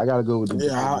 I gotta go with the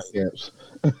champs.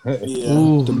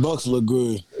 The Bucks look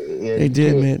good. Yeah, they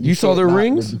did, man. You saw their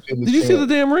rings? Did you see the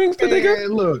damn rings that they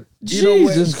got? Look,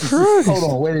 Jesus Christ! Hold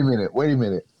on, wait a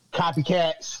minute.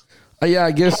 Copycats. Yeah,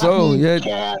 I guess so.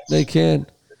 Yeah, they can.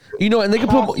 And they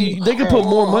can put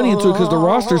more money into it because the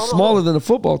roster's smaller than a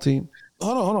football team.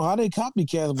 Hold on. How they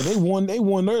copycats? But they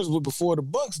won theirs before the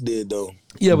Bucks did, though.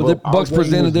 Yeah, but the Bucks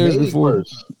presented theirs before.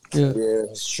 Yeah,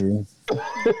 it's true.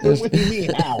 What do you mean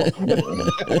how?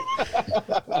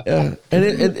 yeah. And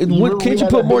remember can't we you had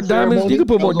put that more big diamonds? ceremony? You could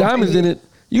put That more was on diamonds TV? in it.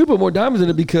 You can put more diamonds in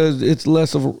it because it's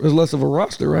less of a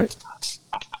roster, right?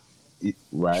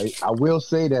 Right. I will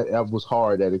say that was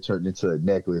hard that it turned into a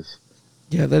necklace.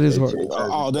 Yeah, that is hard.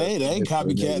 They ain't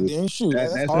copycat then. Shoot,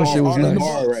 that's That shit was hard in the nice.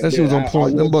 box. right That shit was there. on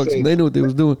point. I Them would Bucks, say- they knew what they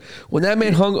was doing. When that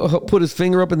man put his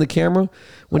finger up in the camera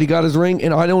when he got his ring,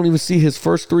 and I don't even see his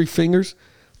first 3 fingers.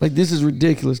 Like, this is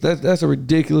ridiculous. That's a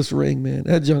ridiculous ring, man.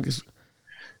 That junk is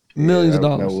millions of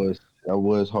dollars. That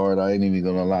was hard. I ain't even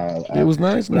gonna lie. It was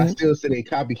nice, but man. I still say they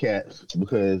copycats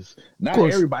because not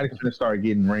course. everybody's gonna start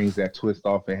getting rings that twist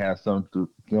off and have something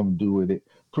to do with it.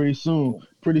 Pretty soon,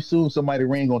 somebody's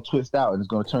ring gonna twist out and it's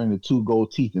gonna turn into 2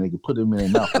 gold teeth and they can put them in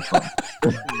their mouth or something.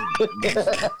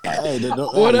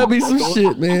 Boy, that'd be some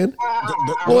shit, man.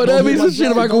 Boy, that'd be some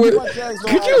shit if I could wear.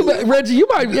 Could you, Reggie? You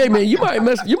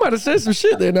might have said some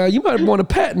shit there. Now you might want to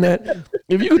patent that.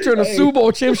 If you could turn a Super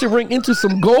Bowl championship ring into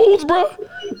some golds, bro,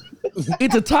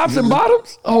 into tops and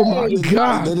bottoms. Oh my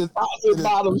god, tops and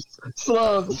bottoms,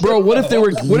 slugs. bro. What if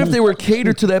they were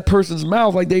catered to that person's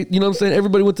mouth? Like they, you know what I'm saying?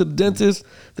 Everybody went to the dentist,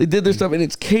 they did their stuff, and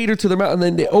it's catered to their mouth, and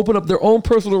then they open up their own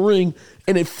personal ring,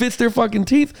 and it fits their fucking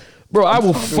teeth. Bro, I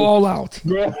will fall out.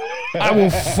 I will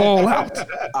fall out.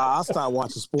 I'll start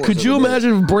watching sports. Could you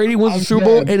imagine if Brady wins the Super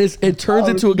Bowl and it turns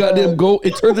into a goddamn gold?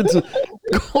 It turns into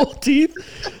gold teeth.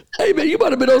 Hey man, you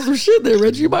might have been on some shit there,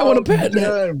 Reggie. You might want to patent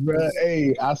that. Bro.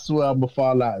 Hey, I swear I'm gonna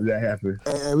fall out if that happens.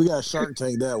 Hey, we got a Shark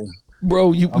Tank that one. Bro,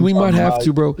 we might have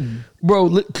to, bro.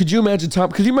 Bro, could you imagine Tom?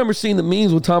 Because you remember seeing the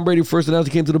memes when Tom Brady first announced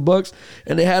he came to the Bucks,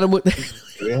 and they had him with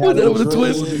the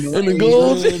twist and the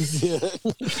goals.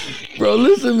 Bro,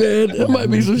 listen, man, that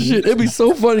might be some shit. It'd be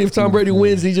so funny if Tom Brady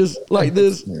wins. He just like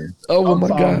this. Oh my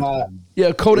god.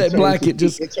 Yeah, Kodak Blackett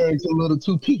just. It turns to little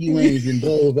 2 pinky rings and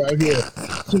gold right here.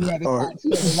 Bro,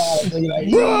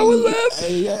 I would laugh.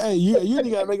 Hey, you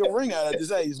gotta make a ring out of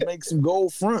this. Hey, just make some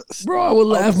gold fronts. Bro, I would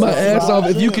laugh my ass off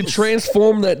if you could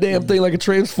transform that damn thing like a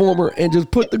transformer and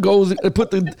just put the golds,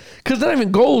 because not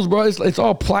even golds, bro. It's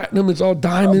all platinum. It's all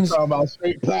diamonds. I'm talking about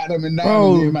straight platinum and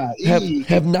diamonds in your mouth.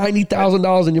 Have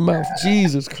 $90,000 in your mouth.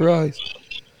 Jesus Christ.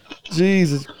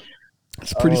 Jesus.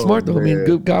 It's pretty smart though. Man. I mean,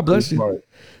 good. God bless you. Smart.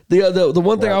 The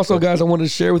one thing also, guys, I wanted to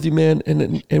share with you, man,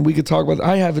 and we could talk about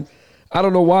it. I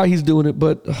don't know why he's doing it,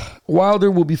 but Wilder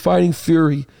will be fighting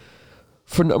Fury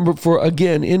for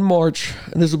again in March,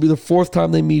 and this will be the 4th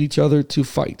time they meet each other to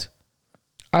fight.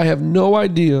 I have no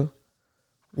idea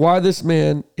why this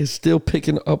man is still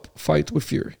picking up fights with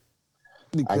Fury.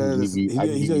 Because he's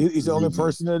the only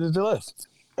person that is left.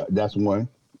 That's one.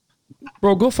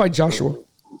 Bro, go fight Joshua.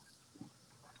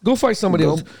 Go fight somebody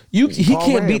else. He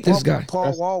can't beat this guy. That's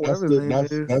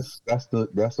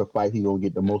the fight he's gonna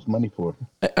get the most money for.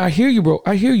 I hear you, bro.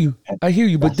 I hear you.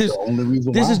 But this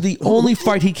is the only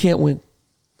fight he can't win.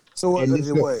 So and it's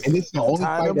the only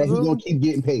fight that he's gonna keep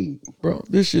getting paid. Bro,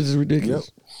 this shit is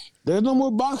ridiculous. Yep. There's no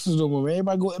more boxers no more, man.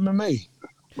 Everybody go MMA.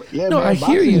 Yeah, no, man, I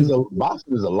hear you.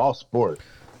 Boxing is a lost sport.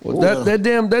 Well, that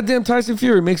damn Tyson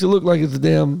Fury makes it look like it's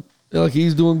like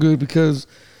he's doing good because,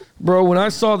 bro, when I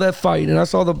saw that fight and I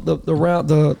saw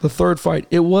the third fight,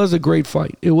 it was a great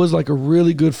fight. It was like a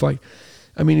really good fight.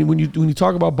 I mean, when you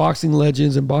talk about boxing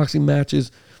legends and boxing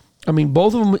matches, I mean,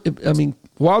 both of them. I mean,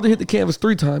 Wilder hit the canvas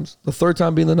 3 times, the third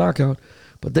time being the knockout.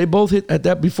 But they both hit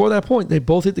before that point. They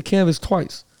both hit the canvas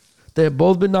twice. They have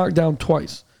both been knocked down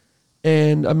twice.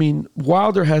 And I mean,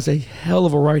 Wilder has a hell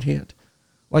of a right hand.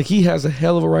 Like, he has a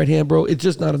hell of a right hand, bro. It's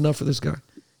just not enough for this guy.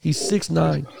 He's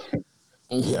 6'9".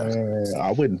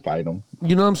 I wouldn't fight him.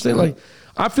 You know what I'm saying? Like,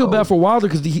 I feel bad for Wilder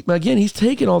because he's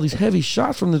taking all these heavy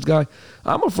shots from this guy.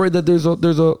 I'm afraid that there's a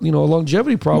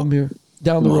longevity problem here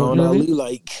down the road. You know what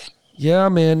I mean? Yeah,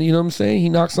 man. You know what I'm saying? He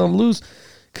knocks something loose.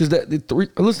 Because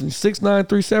listen, 6'9",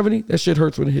 370, that shit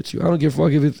hurts when it hits you. I don't give a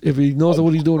fuck if he knows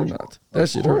what he's doing or not. That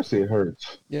shit hurts. Of course it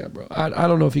hurts. Yeah, bro. I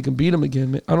don't know if he can beat him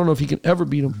again, man. I don't know if he can ever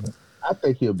beat him. I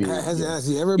think he'll beat him. Has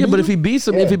he ever beat him? Yeah, but if he beats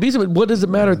him, what does it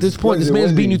matter at this point? This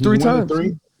man's beaten you 3 times.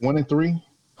 1 and 3?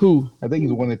 Who? I think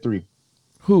he's 1 and 3.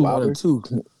 Who? Wilder 2.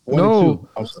 No.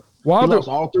 Wilder. He lost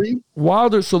all 3?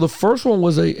 Wilder. So the first one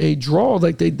was a draw.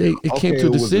 Like it came to a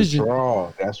decision. It was a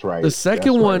draw. That's right. The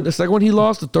second one he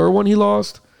lost. The third one he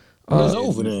lost. It's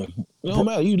over then. It don't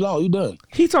matter. You lost. You done.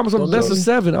 He talking about something best of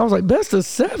 7. I was like, best of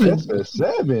 7? Best of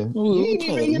 7? He ain't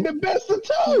even in the best of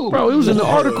 2. Bro, it was in the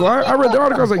article. I read the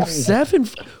article. I was like, 7?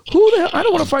 Who the hell? I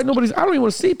don't want to fight nobody. I don't even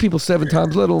want to see people 7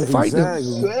 times, let alone fight them.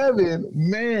 7?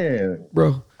 Man.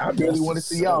 Bro. I really want to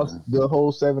see y'all the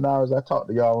whole 7 hours I talked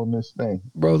to y'all on this thing.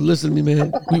 Bro, listen to me,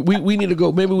 man. We need to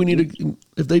go. Maybe we need to,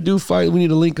 if they do fight, we need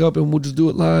to link up and we'll just do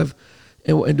it live.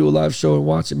 and do a live show and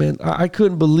watch it, man. I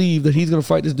couldn't believe that he's going to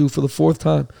fight this dude for the 4th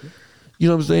time. You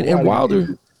know what I'm saying? And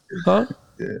Wilder, huh?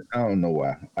 Yeah, I don't know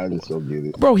why. I just don't get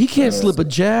it. Bro, he can't slip a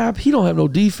jab. He don't have no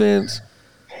defense.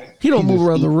 He don't move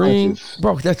around the ring.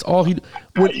 Bro, that's all he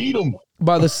eat him.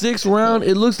 By the 6th round,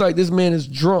 it looks like this man is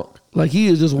drunk. Like he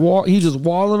is just he's just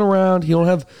walling around. He don't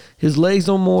have his legs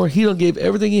no more. He done gave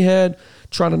everything he had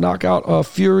trying to knock out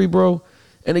Fury, bro.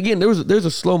 And again, there's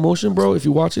a slow motion, bro. If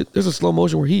you watch it, there's a slow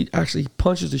motion where he actually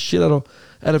punches the shit out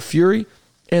of Fury,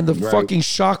 and the fucking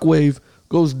shockwave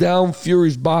goes down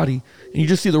Fury's body, and you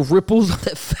just see the ripples of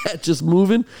that fat just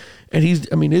moving. And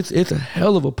it's a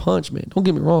hell of a punch, man. Don't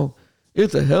get me wrong,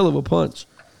 it's a hell of a punch,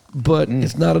 but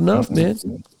it's not enough, man.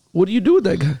 What do you do with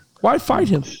that guy? Why fight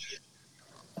him?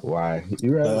 Why?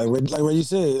 You're right. Like Reggie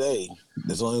said, hey,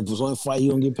 there's only fight you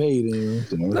don't get paid in.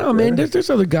 No, man, there's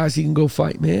other guys he can go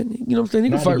fight, man. You know what I'm saying? He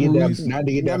can fight Ruiz. Not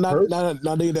to get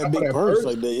that big purse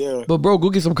like that, yeah. But, bro, go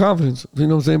get some confidence. You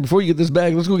know what I'm saying? Before you get this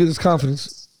bag, let's go get this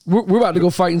confidence. We're about to go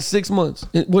fight in 6 months.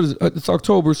 What is it? It's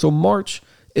October, so March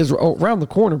is around the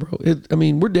corner, bro.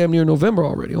 We're damn near November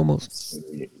already, almost.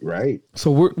 Right. So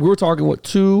we're talking, what,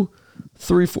 2,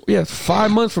 3, 4,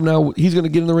 5 months from now, he's going to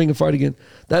get in the ring and fight again.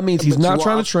 That means he's not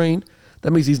trying to train.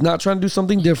 That means he's not trying to do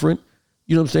something different.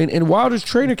 You know what I'm saying? And Wilder's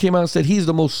trainer came out and said he's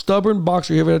the most stubborn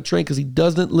boxer he ever had to train because he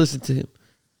doesn't listen to him.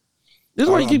 This is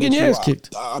why you keep getting your ass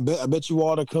kicked. I bet you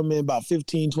Wilder come in about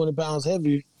 15, 20 pounds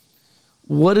heavier.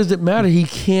 What does it matter? He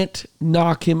can't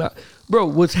knock him out. Bro,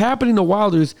 what's happening to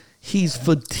Wilder is he's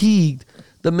fatigued.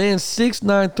 The man's 6'9",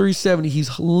 370.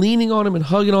 He's leaning on him and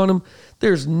hugging on him.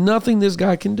 There's nothing this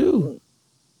guy can do.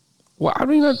 Well, I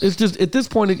mean, it's just, at this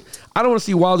point, I don't want to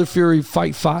see Wilder Fury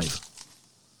fight 5.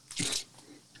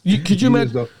 Could you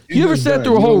imagine? You ever sat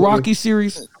through a whole Rocky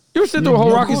series? You ever sat through a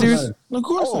whole Rocky series? Of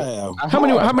course I have. How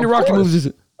many Rocky movies is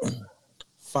it?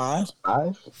 5.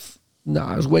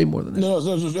 Nah, it's way more than that. No, it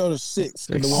was 6.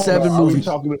 Like 7 movies.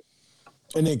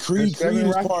 And then Creed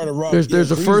is part of Rocky. There's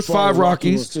the first 5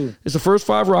 Rockies. It's the first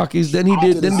 5 Rockies. Then he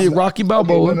did Rocky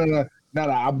Balboa. No,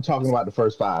 I'm talking about the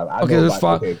first 5. There's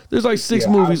 5. Okay. There's like 6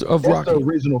 movies of Rocky. That's the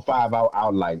original 5 I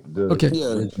like.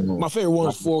 My favorite one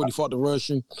was 4 when he fought the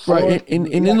Russian. Right, and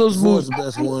in those movies, the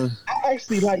best one. I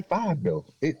actually like 5 though.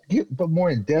 It put more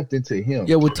in depth into him.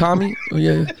 Yeah, with Tommy. Oh,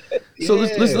 yeah. So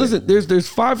listen. There's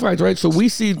 5 fights, right? So we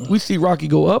see Rocky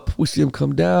go up. We see him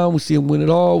come down. We see him win it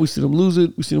all. We see him lose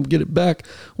it. We see him get it back.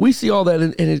 We see all that,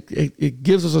 and it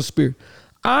gives us a spirit.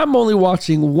 I'm only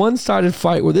watching one-sided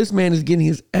fight where this man is getting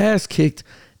his ass kicked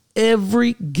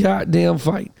every goddamn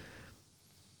fight.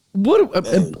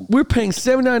 We're paying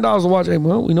 $79 to watch. Hey,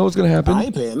 well, we know what's gonna happen. I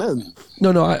ain't paying nothing.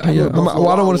 No. I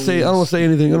don't want to say. I don't want to say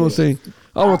anything. I don't want to say.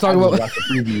 I don't want to talk about the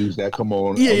previews that come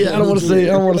on. Yeah. I don't want to say.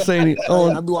 I don't want to say anything.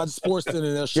 I be watching Sports Center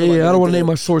and that shit. Yeah. I don't want to name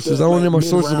my sources. I don't want to name my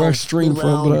sources where I stream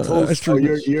from. But I stream.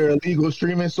 You're illegal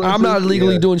streaming sources? I'm not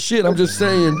illegally doing shit. I'm just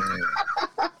saying.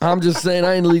 I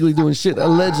ain't illegally doing shit.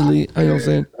 Allegedly, you know what I'm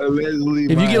saying? Allegedly.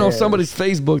 If you get on somebody's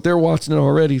Facebook, they're watching it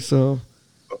already. So.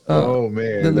 Oh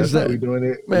man, then that's how we doing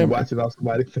it. Man, watching on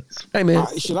somebody's Facebook. Hey man,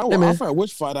 I forgot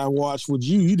which fight I watched with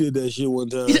you. You did that shit one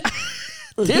time.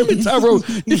 Damn it, Tyrone.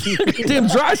 Damn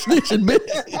dry snitching, man.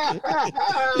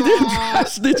 You damn dry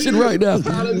snitching right now.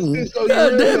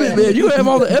 God damn it, man. You have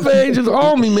all the FA agents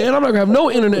on me, man. I'm not going to have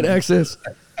no internet access.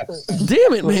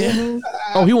 Damn it, man.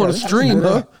 Oh, he want to stream,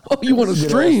 huh? Oh, you want to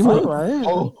stream, huh?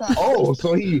 Oh,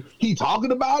 so he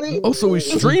talking about it? Oh, so we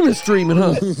streaming,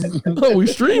 huh? Oh, we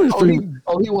streaming.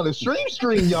 He want to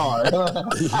stream y'all.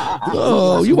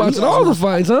 Oh, you watching all the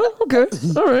fights, huh? Okay,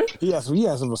 all right. He has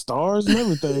some stars and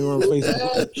everything on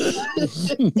Facebook.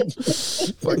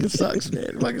 Fucking sucks,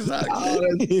 man. Fucking sucks. Oh,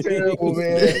 that's terrible,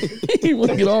 man. He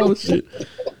want to get all the shit.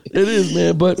 It is,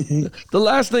 man. But the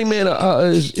last thing, man,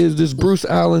 is this Bruce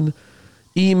Allen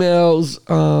emails.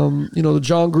 The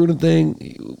John Gruden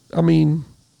thing. I mean,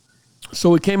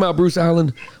 so it came out. Bruce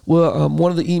Allen. Well,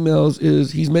 one of the emails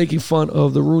is he's making fun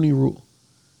of the Rooney Rule.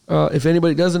 If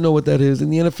anybody doesn't know what that is, in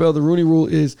the NFL, the Rooney Rule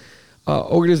is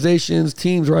organizations,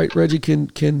 teams, right? Reggie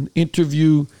can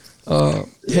interview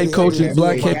head coaches,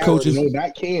 black head coaches. No,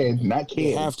 not can.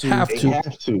 They have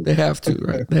to,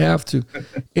 right? They have to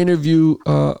interview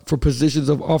for positions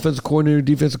of offensive coordinator,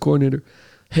 defensive coordinator,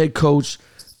 head coach.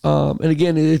 And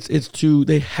again,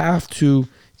 they have to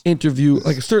interview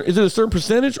like is it a certain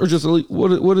percentage or just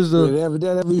what is the? They have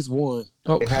at least one.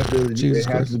 Oh, it has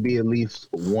to be at least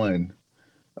one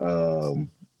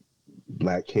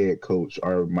black head coach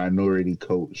or minority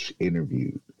coach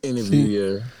interview.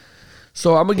 Yeah.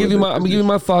 So I'm gonna give you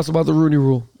my thoughts about the Rooney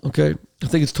Rule. Okay, I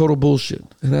think it's total bullshit,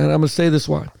 and I'm gonna say this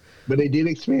why. But they did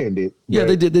expand it. Yeah,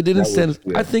 they did. They did extend it.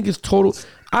 I think it's total.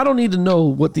 I don't need to know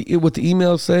what the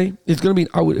emails say. It's gonna be.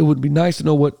 It would be nice to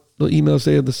know what the emails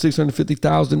say of the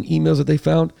 650,000 emails that they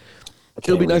found. It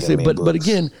would be nice to say. But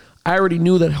again, I already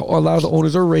knew that a lot of the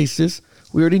owners are racist.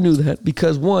 We already knew that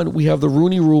because one, we have the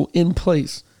Rooney Rule in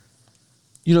place.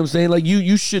 You know what I'm saying? Like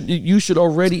you should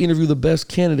already interview the best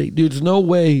candidate. Dude, there's no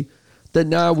way that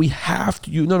now we have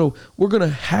to. No, we're gonna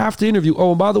have to interview.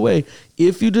 Oh, and by the way,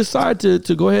 if you decide to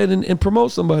go ahead and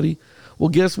promote somebody, well,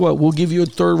 guess what? We'll give you a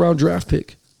 3rd round draft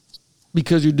pick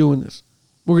because you're doing this.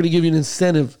 We're gonna give you an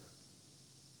incentive.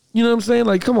 You know what I'm saying?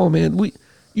 Like, come on, man.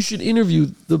 You should interview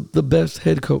the best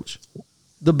head coach,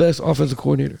 the best offensive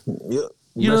coordinator. Yeah.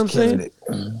 You know what I'm saying?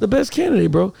 The best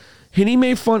candidate, bro. And he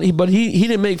made fun, but he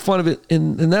didn't make fun of it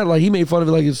in that light. He made fun of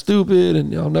it like it's stupid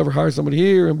and I'll never hire somebody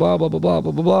here and blah, blah, blah, blah,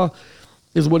 blah, blah, blah,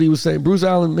 is what he was saying. Bruce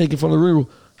Allen making fun of the Rooney Rule.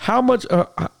 How much,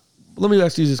 let me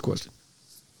ask you this question.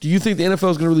 Do you think the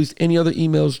NFL is going to release any other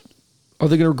emails? Are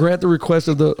they going to grant the request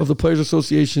of the Players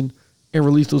Association and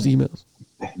release those emails?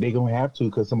 They're going to have to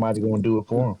because somebody's going to do it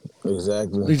for them.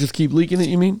 Exactly. They just keep leaking it,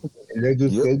 you mean? They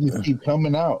just keep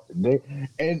coming out.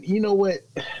 And you know what?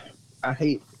 I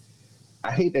hate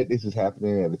that this is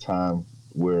happening at a time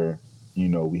where,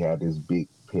 we have this big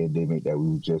pandemic that we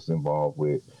were just involved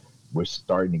with. We're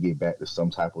starting to get back to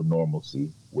some type of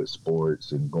normalcy with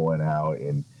sports and going out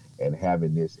and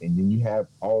having this. And then you have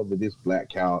all of this black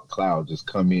cloud just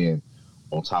come in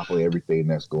on top of everything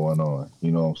that's going on.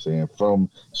 You know what I'm saying? From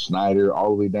Schneider all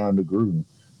the way down to Gruden,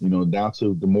 down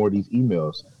to the more of these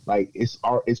emails. Like it's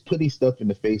putting stuff in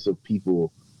the face of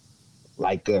people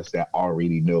like us that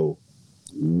already know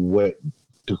what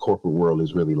the corporate world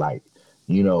is really like.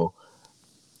 They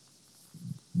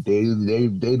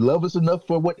love us enough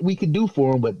for what we can do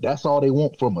for them, but that's all they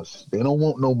want from us. They don't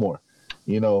want no more.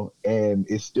 And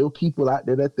it's still people out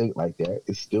there that think like that.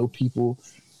 It's still people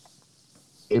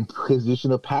in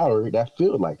position of power that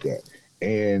feel like that.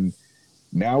 And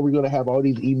now we're going to have all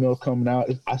these emails coming out.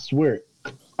 I swear,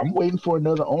 I'm waiting for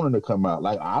another owner to come out.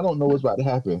 Like, I don't know what's about to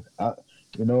happen. I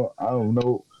don't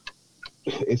know.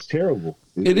 It's terrible.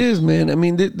 It is, man. I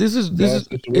mean, this is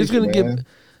it's going to get,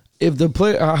 if the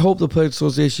player, I hope the Players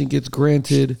Association gets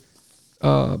granted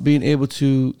being able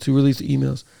to release the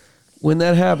emails. When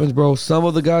that happens, bro, some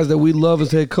of the guys that we love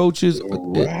as head coaches,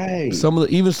 right. Some of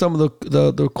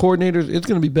the coordinators, it's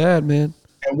going to be bad, man.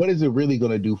 And what is it really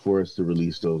going to do for us to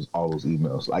release all those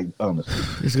emails? Like, honestly,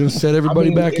 it's going to set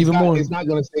everybody back even more. It's not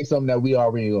going to say something that we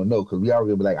already don't know because we already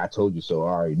going to be like, I told you so. I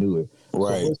already knew it.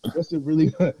 Right. So what's it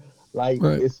really like?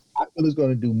 Right. I feel it's going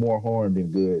to do more harm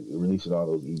than good releasing all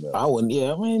those emails. I wouldn't.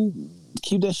 Yeah, I mean,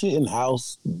 keep that shit in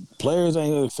house. Players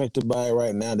ain't affected by it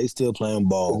right now. They still playing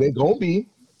ball. They gonna be.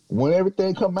 When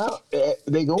everything come out,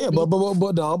 they go. Yeah,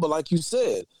 but like you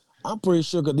said, I'm pretty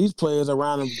sure because these players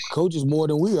around them coaches more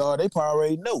than we are, they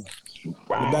probably already know.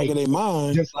 Right. In the back of their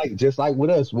mind. Just like with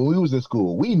us when we was in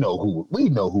school, we know who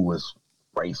was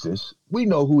racist. We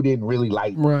know who didn't really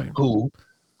like who.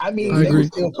 I mean, they were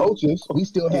still coaches. We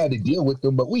still had to deal with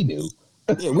them, but we knew.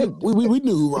 Yeah, we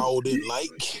knew who Raul didn't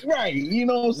like. Right, you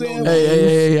know what I'm saying?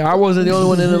 Hey, I wasn't the only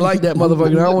one that didn't like that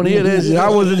motherfucker. I don't want to hear that shit. I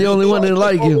wasn't the only one that didn't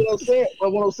like him.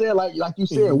 What I'm saying, like you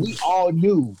said, we all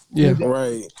knew. Yeah,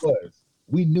 right.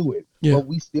 We knew it, yeah. But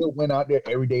we still went out there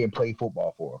every day and played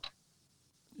football for him.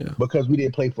 Yeah, because we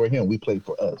didn't play for him, we played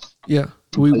for us. Yeah,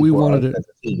 we wanted it. As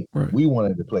a team. Right. We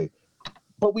wanted to play,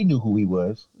 but we knew who he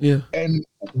was. Yeah, and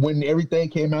when everything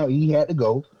came out, he had to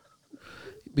go.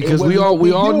 Because we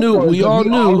all knew.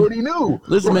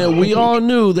 Listen, man, we all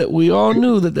knew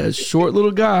that short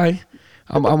little guy.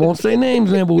 I won't say names,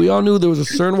 man, but we all knew there was a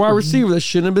certain wide receiver that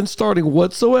shouldn't have been starting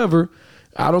whatsoever.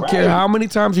 I don't care how many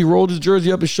times he rolled his jersey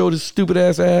up and showed his stupid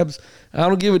ass abs. I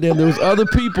don't give a damn. There was other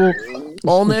people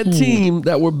on that team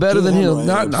that were better than him.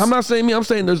 I'm not saying me. I'm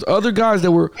saying there's other guys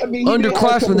that were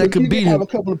underclassmen that could beat him.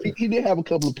 He did have a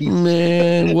couple of pieces.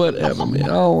 Man, whatever, man. I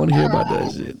don't want to hear about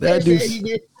that shit. That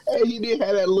dude. He did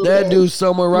have that little. That dude's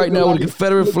somewhere right now with a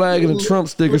Confederate flag and a Trump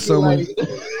sticker somewhere.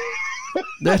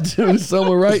 That dude's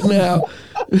somewhere right now.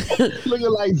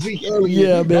 Looking like Zeke Elliott.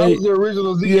 Yeah, man. That was the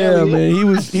original Zeke Elliott. Yeah,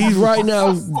 man. He's right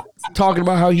now talking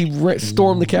about how he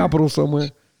stormed the Capitol somewhere.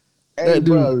 Hey,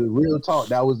 bro, real talk.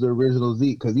 That was the original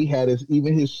Zeke because he had his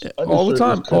all the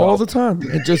time.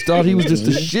 And just thought he was just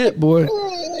the shit, boy.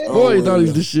 Boy, he thought he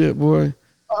was the shit, boy.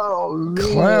 Oh, man.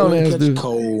 Clown ass dude.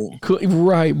 Cold.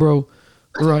 Right, bro.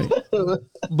 Right,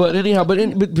 but anyhow,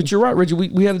 but you're right, Reggie.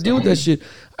 We had to deal with that shit.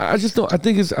 I just don't. I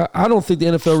don't think the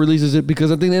NFL releases it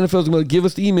because I think the NFL is going to give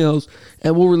us the emails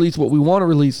and we'll release what we want to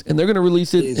release, and they're going to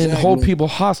release it and hold people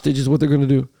hostage is what they're going to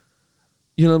do.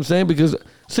 You know what I'm saying? Because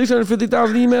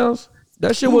 650,000 emails,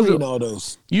 That shit Who wasn't reading all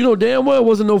those. You know damn well it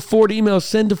wasn't no 40 emails.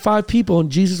 Send to 5 people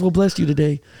and Jesus will bless you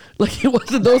today. Like it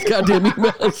wasn't those goddamn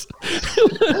emails.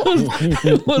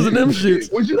 It wasn't them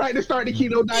shits. Would you like to start the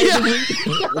keto diet this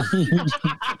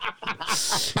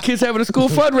week? Kids having a school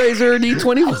fundraiser. Need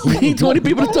 20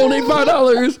 people to donate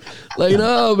 $5. Like,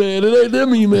 no, man, it ain't them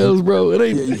emails, bro. It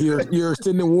ain't. Yeah, you're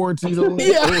extending warranties on it.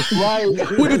 Yeah, right.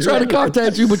 We've been trying to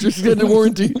contact you, but you're extending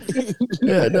warranty.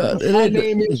 Yeah, no. My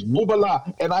name is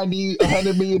Mubala, and I need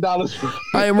 $100 million.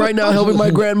 I am right now helping my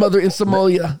grandmother in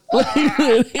Somalia.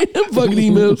 Fucking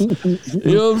emails.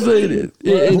 You know what I'm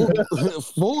saying?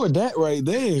 Forward that right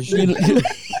there.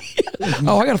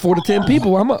 Oh, I got to 4 to 10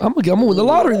 people. I'm gonna win the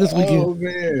lottery this weekend. Oh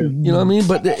man, you know what I mean?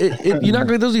 But you're not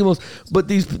gonna get those emails. But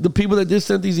the people that did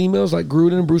send these emails, like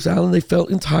Gruden and Bruce Allen, they felt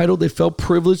entitled. They felt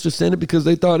privileged to send it because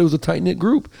they thought it was a tight knit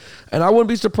group. And I wouldn't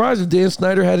be surprised if Dan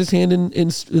Snyder had his hand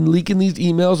in leaking these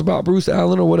emails about Bruce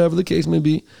Allen or whatever the case may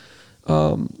be.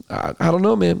 I don't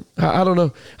know, man. I don't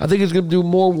know. I think it's gonna do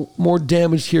more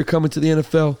damage here coming to the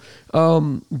NFL.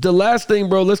 The last thing,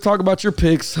 bro. Let's talk about your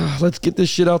picks. Let's get this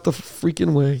shit out the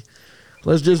freaking way.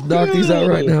 Let's just knock these out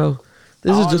right now.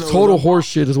 This is just total horse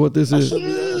shit is what this is.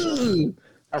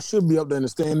 I should be up there in the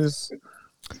standings.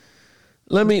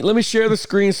 Let me share the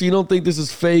screen so you don't think this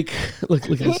is fake. Look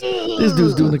at this. This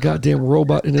dude's doing a goddamn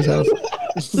robot in his house.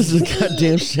 This is a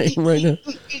goddamn shame right now.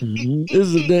 This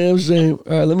is a damn shame.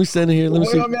 All right, let me send it here. Let me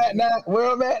see. Where I'm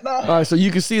at now? All right, so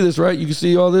you can see this, right? You can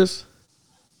see all this?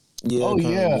 Yeah. Oh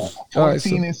yeah.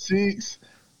 14 and 6.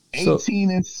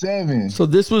 18 and 7. So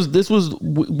this was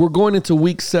we're going into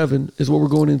week 7 is what we're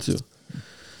going into.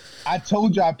 I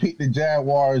told you I picked the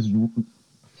Jaguars.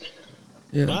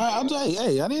 Yeah. I'm saying,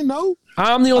 hey, I didn't know.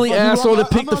 I'm the only asshole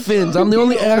that picked the Fins. I'm the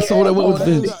only asshole that went with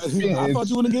Fins. I thought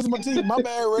you went against my team. My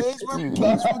bad, Reg.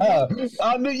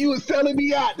 I knew you was telling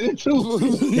me out there too.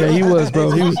 Yeah, he was,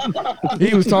 bro.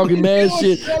 He was talking mad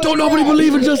shit. Don't nobody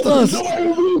believe in just us.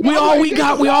 We all we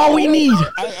got. We all we need.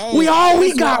 We all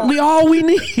we got. We all we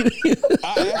need.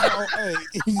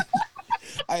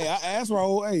 I asked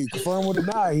Raul, hey, confirm or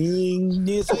deny. He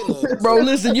didn't say nothing. Bro,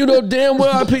 listen, you know damn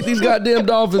well I picked these goddamn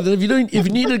Dolphins. And if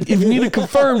you need to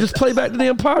confirm, just play back the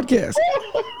damn podcast.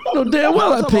 You know damn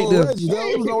well I picked them.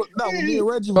 Me and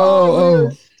Reggie. Oh,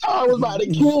 I was about to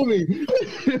kill me.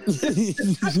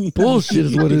 Bullshit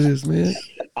is what it is, man.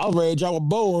 I was ready to drop a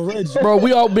bow on Reggie. Bro,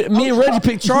 me and Reggie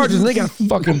picked Chargers and they got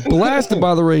fucking blasted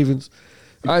by the Ravens.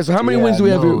 All right, so how many wins do we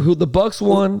have here? Who the Bucks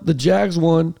won, the Jags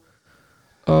won.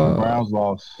 Browns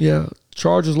lost. Yeah,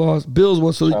 Chargers lost. Bills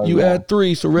won. So you add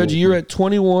 3. So Reggie, you're at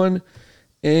 21,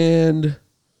 and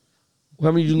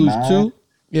how many did you lose? 2.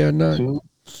 Yeah, 9. 2.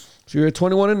 So you're at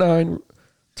 21 and 9.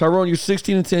 Tyrone, you're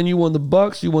 16 and 10. You won the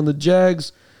Bucks. You won the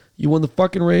Jags. You won the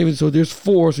fucking Ravens. So there's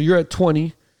 4. So you're at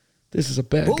 20. This is a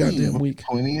bad goddamn week.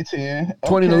 20 and 10.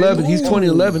 20 and 11. He's 20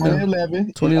 and 11 now.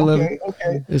 2011. 20 and 11.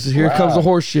 Okay. This is here comes the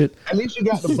horse shit. At least you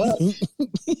got the Bucks.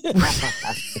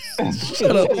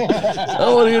 Shut up. I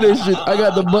don't want to hear this shit. I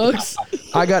got the Bucks.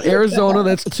 I got Arizona.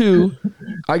 That's 2.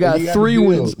 I got 3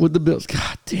 wins with the Bills.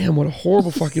 God damn, what a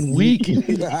horrible fucking week.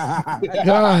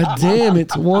 God damn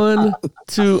it. 1,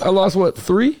 2. I lost what?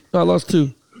 3? No, I lost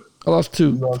 2. I lost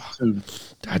 2.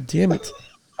 God damn it.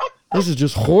 This is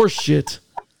just horse shit.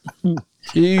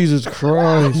 Jesus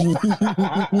Christ.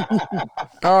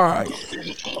 All right.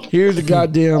 Here's the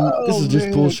goddamn. This is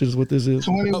just bullshit, is what this is.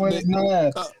 21 and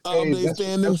 9.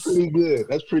 That's pretty good.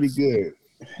 That's pretty good.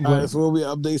 All right, so where we at?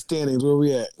 Update standings. Where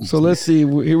we at? So let's see.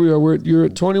 Here we are. You're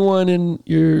at 21 and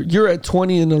you're at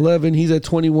 20 and 11. He's at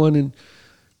 21 and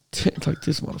 10. Like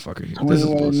this motherfucker here.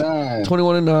 21 and 9.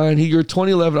 21 and 9. You're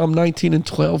 20 11. I'm 19 and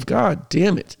 12. God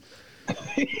damn it.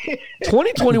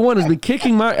 2021 has been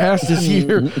kicking my ass this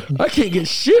year. I can't get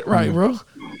shit right, bro.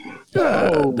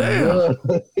 God damn.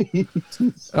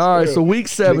 All right, so week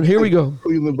 7. Here we go.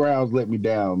 Cleveland Browns let me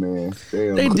down, man.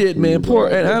 Damn. They did, man. Poor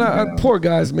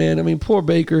guys, man. I mean, poor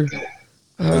Baker.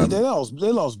 They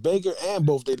lost Baker and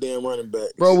both their damn running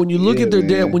backs. Bro, when you look at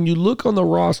their when you look on the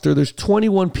roster, there's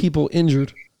 21 people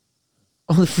injured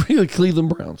on the freaking Cleveland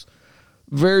Browns.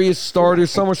 Various starters,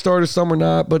 some are starters, some are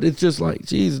not, but it's just like,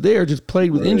 geez, they are just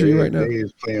plagued with injury right now. They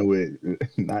is playing with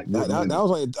not good. I was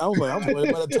worried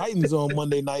about the Titans on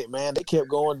Monday night, man. They kept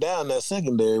going down that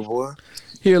secondary, boy.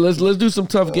 Here, let's do some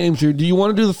tough games here. Do you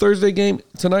want to do the Thursday game?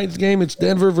 Tonight's game, it's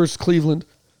Denver versus Cleveland.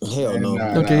 Hell no.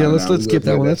 Let's skip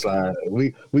that one. That's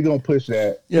we gonna push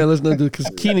that. Yeah, let's not do it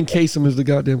because Keenan Kasem is the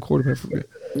goddamn quarterback for it.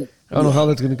 I don't know how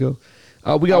that's gonna go.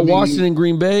 We got Washington and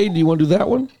Green Bay. Do you want to do that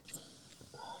one?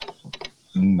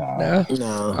 Nah.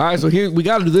 All right, so here we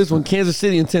got to do this one: Kansas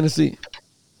City and Tennessee.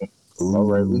 All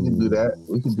right, we can do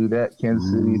that. Kansas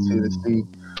City, Tennessee.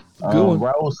 Good one.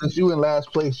 Raul, since you in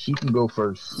last place, you can go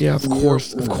first. Yeah, of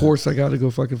course. Of course, I got to go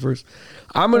fucking first.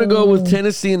 I'm going to go with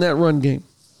Tennessee in that run game.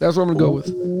 That's what I'm going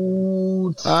to go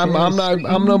with.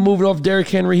 I'm not moving off Derrick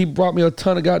Henry. He brought me a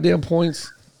ton of goddamn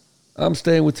points. I'm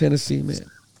staying with Tennessee, man.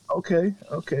 Okay.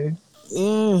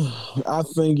 Yeah, I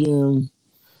think.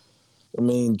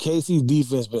 KC's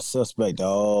defense been suspect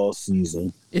all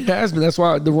season. It has been. That's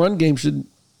why the run game should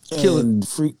kill it. And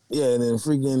then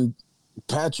freaking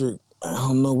Patrick. I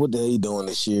don't know what the hell he doing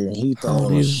this year. He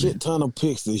throwing a shit ton of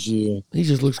picks this year. He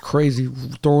just looks crazy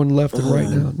throwing left and right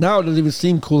now. Now it doesn't even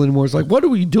seem cool anymore. It's like, what are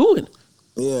we doing?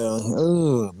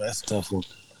 Yeah, that's a tough one.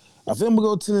 I think I'm gonna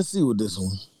go Tennessee with this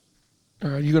one.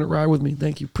 All right, you're gonna ride with me.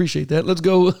 Thank you, appreciate that. Let's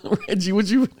go, Reggie. What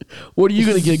are you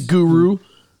gonna get, Guru?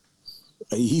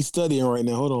 He's studying right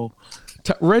now. Hold on.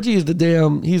 Reggie is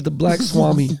he's the Black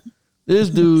Swami. This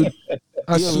dude.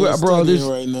 I swear, bro,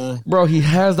 he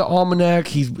has the almanac.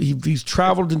 He's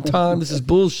traveled in time. This is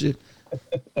bullshit.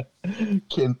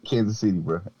 Kansas City,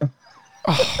 bro.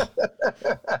 Oh.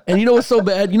 And you know what's so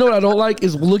bad? You know what I don't like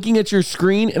is looking at your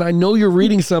screen and I know you're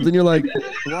reading something. You're like,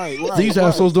 these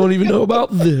assholes don't even know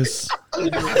about this. These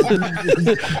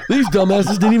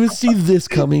dumbasses didn't even see this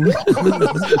coming. They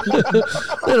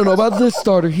don't know about this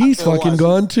starter. He's fucking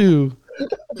gone too.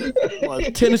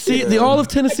 Tennessee, all of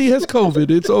Tennessee has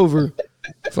COVID. It's over.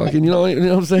 Fucking, you know what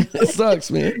I'm saying? It sucks,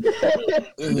 man.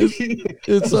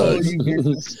 It sucks.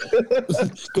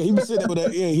 He was sitting there with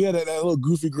that. Yeah, he had that little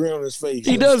goofy grin on his face.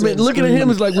 He does, man. Looking at him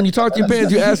is like when you talk to your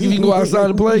parents, you ask if you can go outside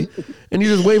and play, and you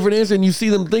just wait for the answer, and you see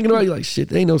them thinking about it. You're like, shit,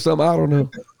 they know something I don't know.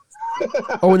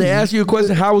 Or when they ask you a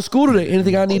question, how was school today?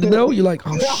 Anything I need to know? You're like,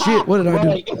 oh shit, what did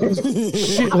I do?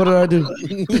 Shit, what did I do?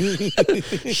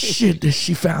 Shit,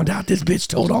 she found out this bitch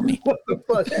told on me. What the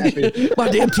fuck happened? My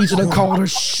damn teacher done called her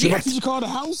shit. Did you call the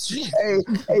house? Hey,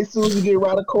 as soon as you get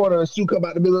around the corner, a shoe come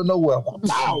out the middle of nowhere.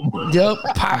 Pow. Yep,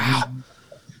 pow.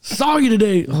 Saw you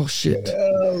today. Oh shit.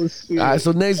 Oh shit. All right,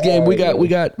 so next game we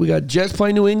got Jets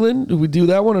playing New England. Do we do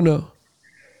that one or no?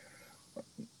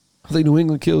 I think New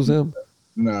England kills them.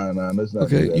 No, let's not.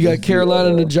 Okay, you got Carolina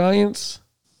and the Giants.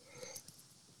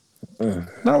 Not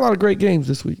a lot of great games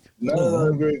this week. Not a lot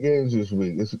of great games this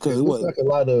week. It's like a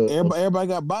lot of everybody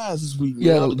got buys this week.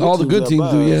 Yeah, all the good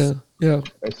teams do. Yeah.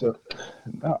 So,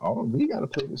 we got to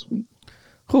play this week.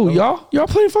 Who y'all? Y'all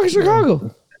playing fucking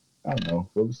Chicago? I don't know,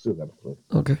 but we still got to play.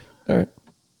 Okay, all right.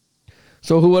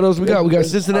 So what else we got? We got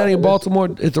Cincinnati and Baltimore.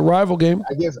 It's a rival game.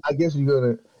 I guess you're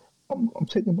gonna. I'm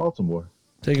taking Baltimore.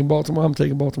 Taking Baltimore. I'm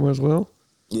taking Baltimore as well.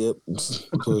 Yep.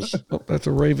 Push. Oh, that's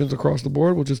a Ravens across the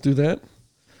board. We'll just do that.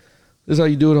 This is how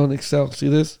you do it on Excel. See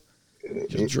this?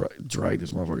 Just drag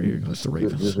this motherfucker here. That's the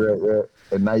Ravens. Just right.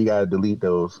 And now you gotta delete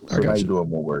those. So now you're doing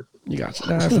more work. You got you.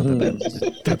 Nah, that's not that bad.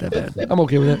 Not that bad. I'm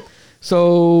okay with that.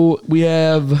 So we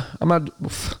have. I'm not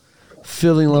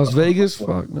Philly in Las Vegas.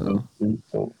 Fuck no. 3,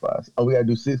 4, 5. Oh, we gotta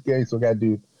do 6 games. So we gotta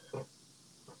do.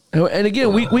 And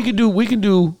again, we can do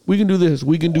this.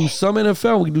 We can do some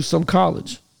NFL. We can do some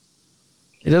college.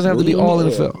 It doesn't have to be all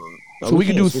NFL. So we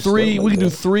can do 3. We can do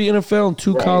 3 NFL and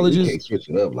 2 colleges. We can't switch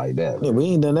it up like that. Yeah, we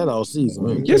ain't done that all season.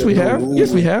 Man. Yes, we have.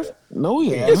 Yes, we have. No, we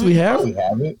haven't. Yes, we have.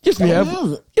 Yes, we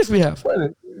have. Yes, we have.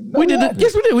 We did it.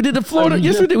 Yes, we did. We did the Florida.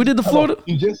 Yes, we did. We did the Florida.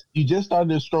 You just started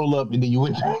to stroll up and then you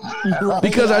went.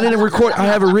 Because I didn't record. I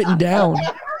have it written down.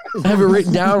 I have it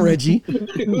written down, Reggie.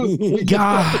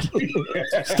 God.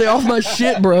 Stay off my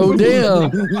shit, bro.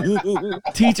 Damn.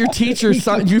 Teacher,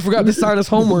 you forgot to sign us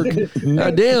homework.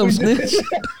 God damn, snitch.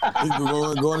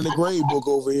 Going in the grade book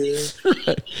over here.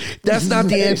 That's not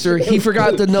the answer. He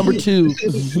forgot the number 2.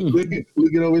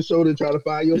 Looking over his shoulder trying to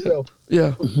find yourself.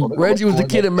 Yeah. Reggie was the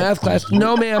kid in math class.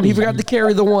 No, ma'am, he forgot to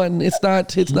carry the 1. It's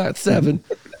not 7.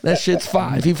 That shit's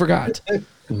 5. He forgot.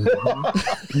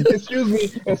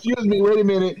 Excuse me, wait a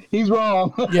minute. He's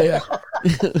wrong. Yeah.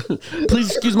 Please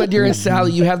excuse my dear Aunt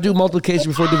Sally. You have to do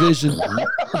multiplication before division.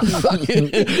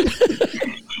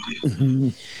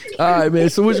 All right, man.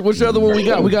 So which other one we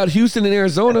got? We got Houston and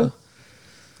Arizona.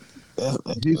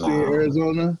 Houston,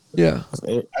 Arizona? Yeah.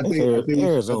 I think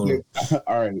Arizona.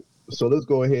 All right. So let's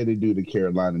go ahead and do the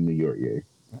Carolina, New York game.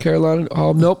 Carolina.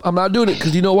 Oh, nope. I'm not doing it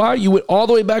because you know why? You went all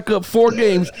the way back up 4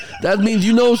 games. That means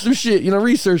you know some shit. You know,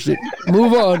 research it.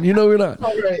 Move on. You know we're not.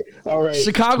 All right.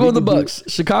 Chicago and the Bucks.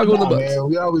 Chicago and the Bucks. Man,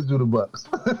 we always do the Bucks.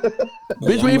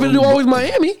 Bitch, we even do always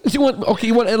Miami. You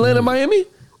want Atlanta, Miami?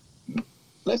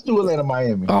 Let's do Atlanta,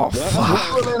 Miami. Oh, fuck. Let's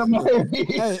do Atlanta,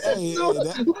 Miami.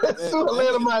 Let's do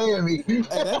Atlanta, Miami. Hey,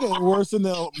 that ain't worse than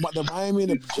the Miami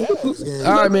and the Jazz game.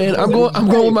 All right, man. I'm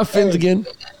going with my Fins again.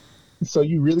 So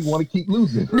you really want to keep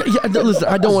losing? Yeah, listen,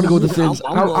 I don't want to go with the Fins.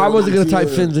 I wasn't going to type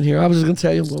Fins in here. I was just going to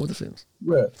tell you I'm going with the Fins.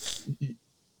 Right.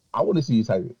 I want to see you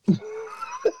type it.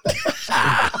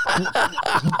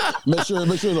 Make sure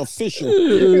it's official.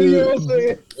 You know what I'm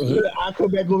saying? I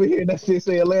come back over here and that shit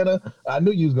say Atlanta. I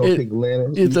knew you was gonna pick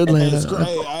Atlanta. It's Atlanta.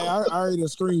 Hey, I already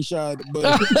screenshot,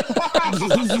 but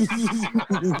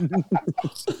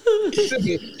Sip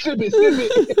it.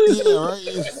 yeah,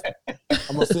 right.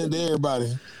 I'm gonna send to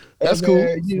everybody. That's cool.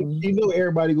 cool. You know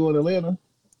everybody going to Atlanta.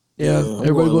 Yeah,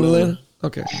 everybody going to Atlanta?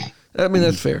 Okay. I mean,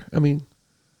 that's fair. I mean,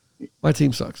 my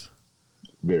team sucks.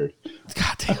 Very.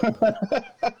 God damn.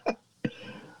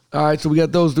 All right, so we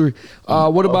got those three.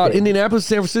 What about Indianapolis,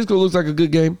 San Francisco? Looks like a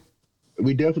good game.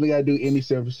 We definitely got to do Indy,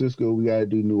 San Francisco. We got to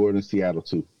do New Orleans, Seattle,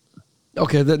 too.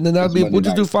 Okay, then that'll be. We'll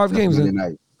just do 5 games then.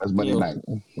 That's Monday night.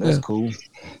 That's cool.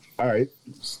 All right.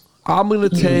 I'm going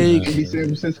to take. Indy, San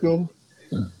Francisco.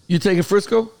 You taking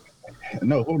Frisco?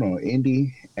 No, hold on.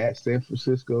 Indy at San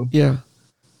Francisco. Yeah.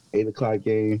 8:00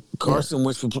 game. Carson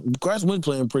Wentz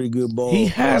playing pretty good ball. He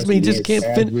has me. He just can't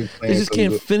finish. They just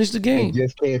can't finish the game. They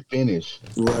just can't finish.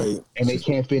 Right. And they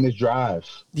can't finish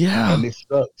drives. Yeah. And it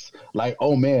sucks. Like,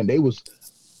 oh man,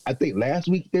 I think last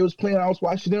week they was playing. I was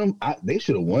watching them. They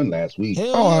should have won last week.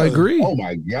 I agree. Oh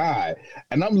my god!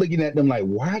 And I'm looking at them like,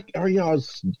 why are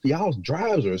y'all's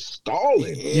drives are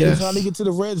stalling? Yeah, trying to get to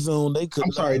the red zone. They could.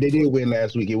 I'm sorry, they did win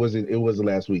last week. It wasn't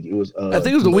last week. It was. I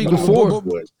think it was the week before.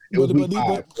 It was week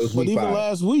 5. But even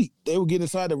last week, they were getting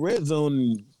inside the red zone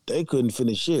and they couldn't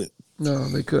finish shit. No,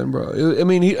 they couldn't, bro. I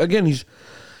mean, he's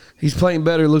playing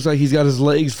better. It looks like he's got his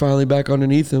legs finally back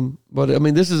underneath him. But, I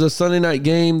mean, this is a Sunday night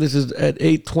game. This is at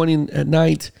 8:20 at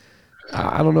night.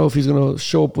 I don't know if he's going to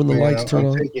show up when the lights turn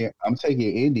on. I'm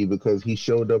taking Indy because he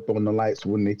showed up on the lights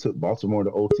when they took Baltimore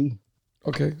to OT.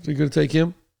 Okay, so you're going to take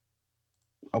him?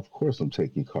 Of course I'm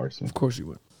taking Carson. Of course you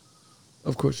would.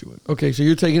 Okay, so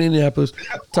you're taking Indianapolis.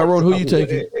 Tyrone, who are you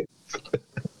taking?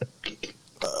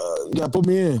 Yeah, put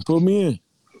me in.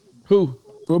 Who?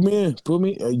 Put me in. Do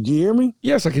you hear me?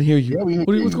 Yes, I can hear you. Yeah,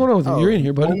 What's going on with you? You're in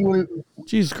here, buddy.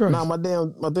 Jesus Christ. Nah, my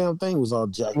damn thing was all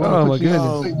jacked. Oh, my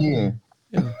goodness.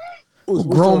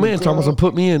 Grown man talking about some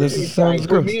put me in. This sounds Put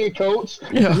gross. me in, coach.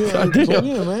 Yeah, Put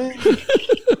me in, man.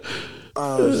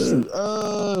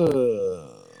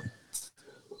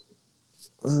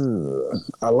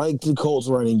 I like the Colts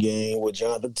running game with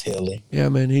Jonathan Taylor. Yeah,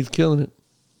 man, he's killing it.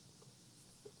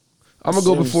 I'm going to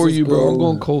go before you, bro. I'm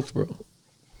going Colts, bro.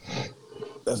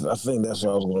 I think that's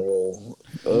how I was going to roll.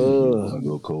 I'm going to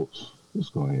go Colts. Let's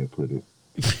go ahead and put it.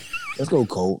 Let's go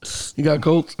Colts. You got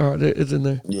Colts? All right, it's in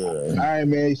there. Yeah. All right,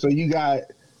 man. So you got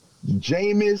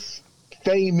Jameis,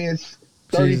 famous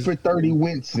 30 for 30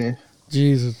 Winston.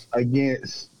 Jesus.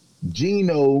 Against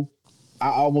Geno. I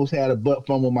almost had a butt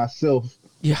fumble myself.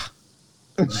 Yeah.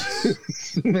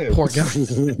 Poor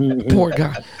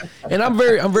guy. And I'm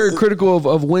very critical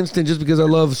of Winston just because I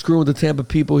love screwing with the Tampa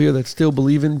people here that still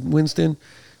believe in Winston.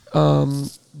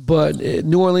 But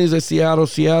New Orleans at Seattle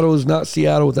is not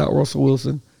Seattle without Russell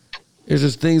Wilson. There's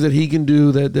just things that he can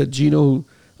do that Geno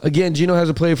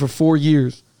hasn't played for 4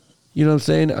 years. You know what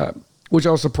I'm saying? Which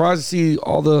I was surprised to see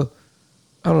all the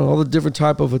different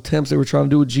type of attempts they were trying to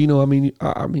do with Geno. I mean,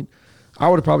 I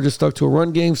would have probably just stuck to a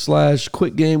run game /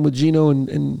 quick game with Geno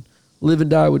and live and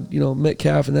die with,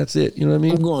 Metcalf, and that's it. You know what I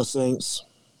mean? I'm going Saints.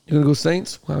 You're going to go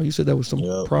Saints? Wow, you said that was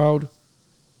proud.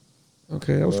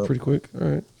 Okay, that was pretty quick. All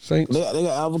right, Saints. They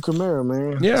got Alvin Kamara,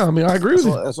 man. Yeah, I mean, I agree with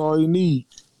you. That's all you need.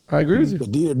 I agree with you.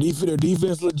 Their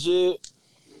defense legit.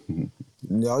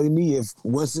 All you need is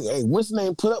Winston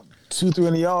ain't put up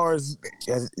 200-300 yards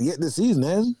yet this season,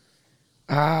 has he?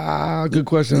 Good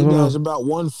question. He was about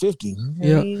 150.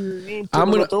 Yeah,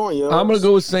 I'm gonna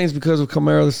go with Saints because of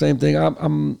Kamara. The same thing.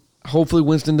 I'm hopefully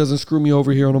Winston doesn't screw me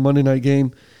over here on a Monday night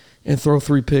game and throw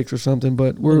 3 picks or something.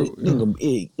 But we're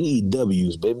eat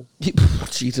W's, baby.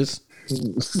 Jesus,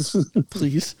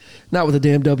 please, not with a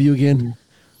damn W again.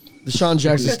 Deshaun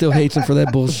Jackson still hates him for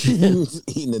that bullshit.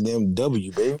 Eating a damn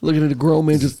W, baby. Looking at a grown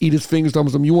man just eat his fingers, telling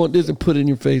him, "You want this?" and put it in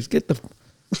your face. Get the.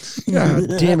 God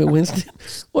damn it, Winston.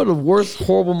 What a worst,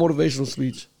 horrible motivational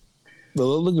speech. But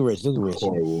look at Reggie.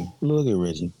 Horrible. Look at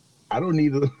Reggie. I don't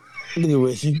need to. Look at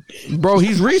Reggie. Bro,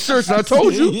 he's researching. I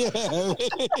told you. Yeah.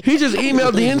 He just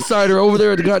emailed the insider over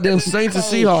there at the goddamn Saints and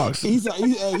Seahawks. He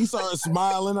started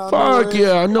smiling. Fuck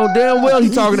yeah. I know damn well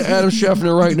he's talking to Adam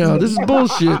Scheffner right now. This is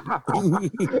bullshit.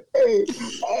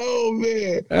 Oh,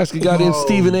 man. Asking goddamn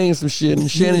Stephen A. and some shit and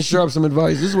Shannon Sharp some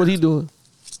advice. This is what he doing.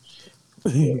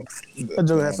 That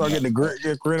joke has to get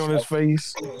the grin on his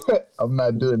face. I'm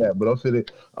not doing that, but I'm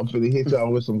finna hit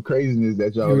y'all with some craziness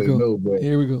that y'all didn't know. But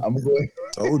here we go. I'm going.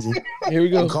 Told you. Here we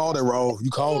go. You called it, Ro.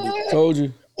 You called it. Told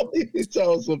you. Hit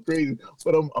y'all so crazy,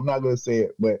 but I'm not gonna say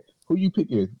it. But who you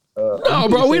picking No,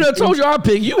 bro, we done told you our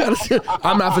pick. You gotta say.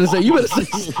 I'm not gonna say. You better say,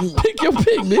 pick your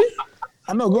pick, man.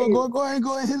 I know. Go ahead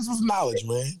and hit us with some knowledge,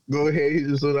 man. Go ahead, hit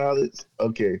us with knowledge.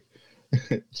 Okay.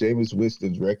 Jameis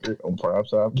Winston's record on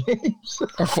primetime games.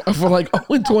 I feel like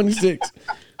 0-26.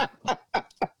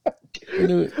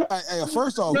 Hey,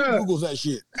 first off, who Googles that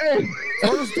shit?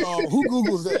 First off, who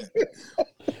Googles that?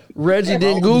 Reggie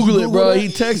didn't Google it, bro. He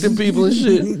texting people and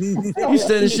shit. He's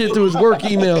sending shit to his work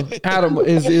email. Adam,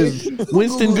 is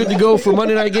Winston good to go for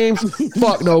Monday night games?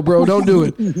 Fuck no, bro. Don't do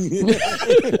it.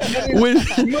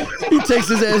 He takes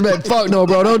his ass back. Fuck no,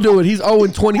 bro. Don't do it. He's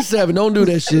 0-27. Don't do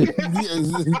that shit.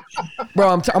 Bro,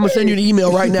 I'm going to send you the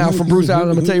email right now from Bruce Allen.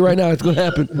 I'm going to tell you right now it's going to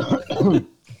happen.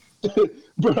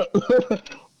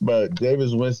 But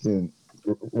Jameis Winston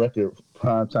record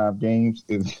primetime games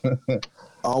is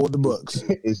all with the Bucks.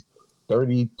 Is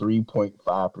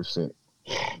 33.5%.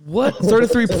 What?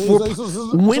 33?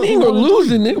 Winning or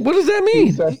losing? What does that mean?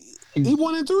 He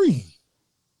 1-3.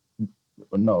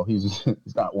 No, he's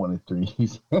not 1-3.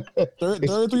 He's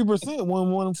 33%.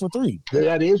 1 for 3.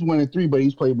 That is 1-3, but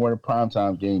he's played more than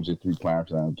primetime games than 3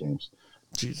 primetime games.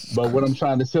 Jesus but Christ. What I'm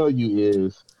trying to tell you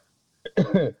is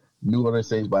New Orleans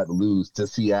Saints about to lose to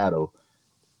Seattle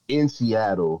in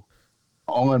Seattle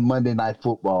on Monday Night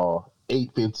Football,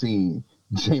 8:15.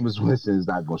 Jameis Winston is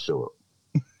not going to show up.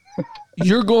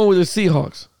 You're going with the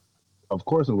Seahawks. Of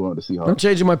course I'm going with the Seahawks. I'm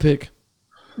changing my pick.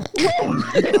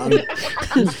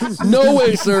 No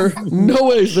way, sir. No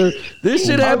way, sir. This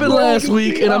shit happened last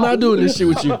week, and I'm not doing this shit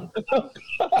with you.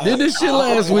 Did this shit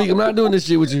last week. I'm not doing this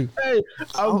shit with you. Hey,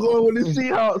 I'm going with the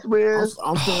Seahawks, man.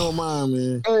 I'm staying with mine,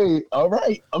 man. Hey, all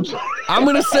right. I'm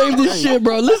going to save this shit,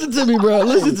 bro. Listen to me, bro.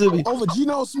 Listen to me. Over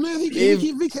Geno Smith?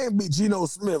 He can't beat Geno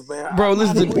Smith, man. Bro,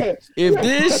 listen to me. If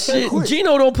this shit,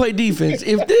 Geno don't play defense.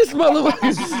 If this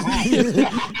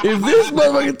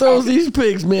motherfucker throws these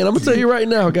picks, man, I'm going to tell you right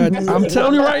now, God. I'm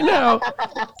telling you right now,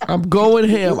 I'm going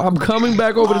ham. I'm coming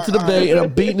back over to the Bay, and I'm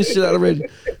beating the shit out of Reggie.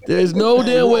 There's no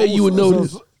damn way you would know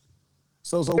this.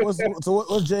 So what's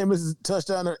Jameis'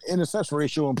 touchdown to interception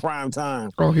ratio in prime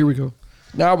time? Oh, here we go.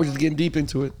 Now we're just getting deep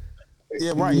into it.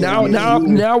 Yeah, right.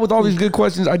 Now with all these good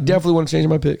questions, I definitely want to change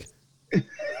my pick.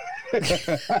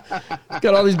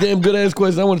 Got all these damn good ass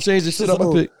questions. I want to change the shit up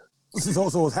my pick.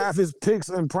 So is half his picks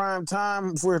in prime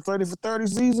time for a 30 for 30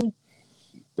 season?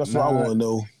 That's what I want to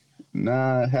know.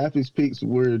 Nah, half his picks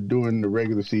were during the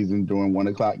regular season during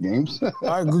 1:00 games. All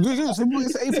right, good. It's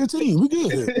 8:15. We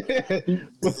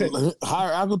good.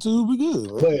 Higher altitude, we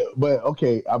good. But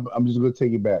okay, I'm just gonna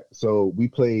take it back. So we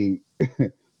played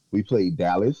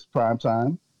Dallas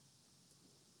primetime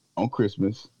on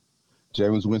Christmas.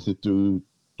 Jameis Winston threw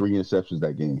 3 interceptions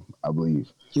that game, I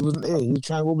believe. He was trying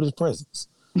to go with his presence.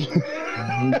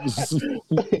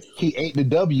 He ate the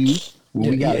W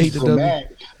when we got to come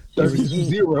back.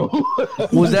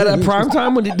 30-0. Was that at prime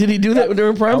time? Did he do that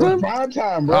during prime time? Prime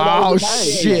time, bro. Oh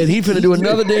shit! He finna do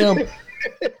another damn.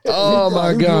 Oh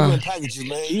my god! Packages,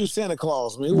 man. He was Santa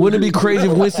Claus, man. Wouldn't it be crazy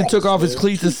if Winston took off his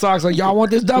cleats and socks like, y'all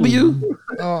want this W?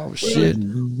 Oh shit!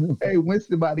 Hey,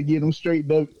 Winston about to get him straight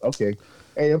W. Okay.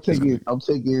 Hey, I'm taking the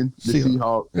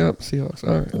Seahawks. Yep, Seahawks.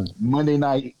 All right. Monday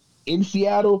night in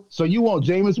Seattle. So you want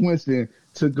Jameis Winston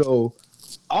to go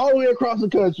all the way across the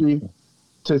country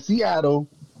to Seattle.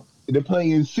 They're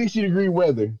playing in 60-degree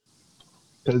weather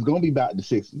because it's gonna be about the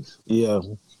 60s. Yeah,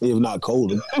 if not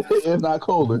colder. If not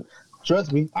colder.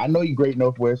 Trust me, I know you. Great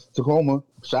Northwest, Tacoma.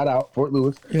 Shout out Fort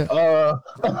Lewis. Yeah.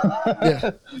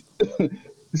 Yeah.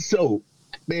 So,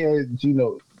 man,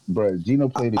 Geno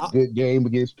played a good game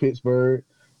against Pittsburgh.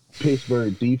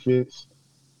 Pittsburgh defense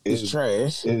is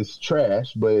trash. It's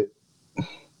trash, but.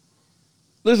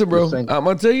 Listen, bro, I'm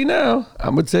going to tell you now.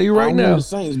 I'm going to tell you right now. I'm going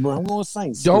Saints, bro. I'm going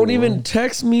Saints. Don't even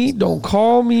text me. Don't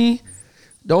call me.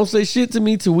 Don't say shit to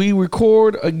me till we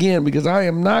record again because I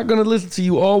am not going to listen to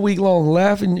you all week long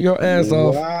laughing your ass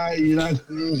off. Why? You're not...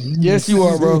 Yes, you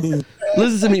are, bro.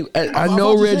 Listen to me. I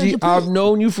know, Reggie. I've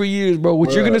known you for years, bro.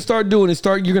 What you're going to start doing is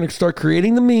you're going to start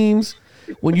creating the memes.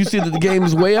 When you see that the game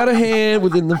is way out of hand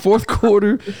within the fourth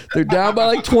quarter, they're down by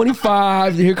like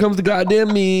 25. Here comes the goddamn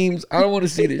memes. I don't want to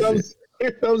see this shit.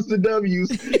 Here comes the W's.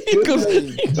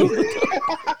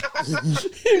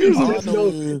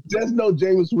 Just know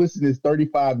Jameis Winston is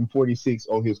 35-46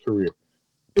 on his career.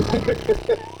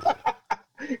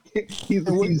 He's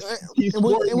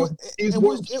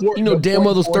you know, damn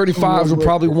well those 35s were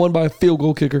probably won by a field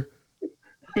goal kicker.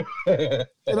 Damn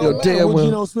well.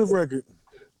 Geno Smith record.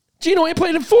 Geno ain't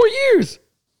played in 4 years.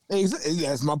 Exactly.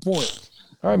 That's my point.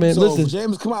 All right, man. So listen, if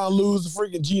James come out and lose the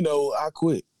freaking Geno, I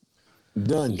quit.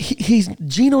 Done.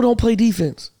 Geno don't play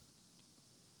defense.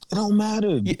 It don't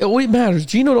matter. It matters.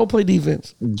 Geno don't play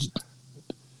defense.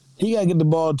 He got to get the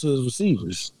ball to his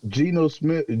receivers. Geno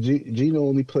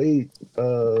only played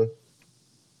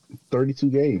 32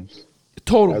 games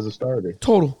total as a starter.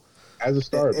 As a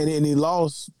starter, and he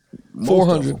lost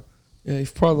 400. Yeah, he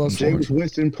probably lost 400. James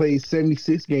Winston played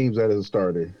 76 games as a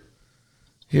starter.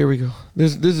 Here we go.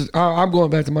 This is. I'm going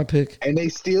back to my pick. And they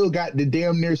still got the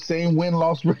damn near same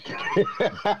win-loss record.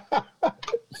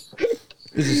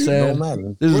 This is sad.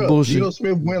 This is bullshit. Geno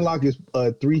Smith win-lock is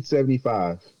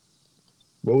 375.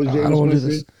 What was James I don't want to do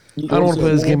this. I don't want to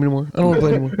play this game anymore. I don't want to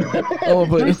play anymore. I don't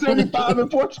want to play 375 and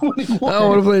 421. I don't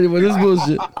want to play anymore. This is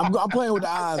bullshit. I'm playing with the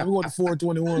odds. We're going to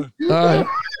 421. All right.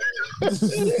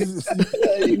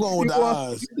 You going with the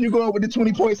odds. You going with the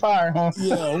 20 points higher, huh?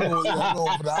 Yeah, I'm going with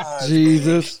the odds.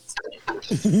 Jesus.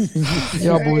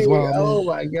 Y'all boys wild, man. Oh,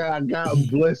 my God. God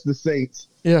bless the Saints.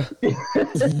 Yeah. They're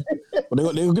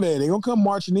gonna come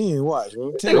marching in. Watch,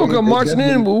 bro. They gonna come marching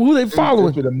in. Who they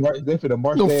following? They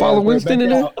gonna follow Winston in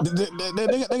there.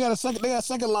 They got a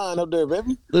second line up there,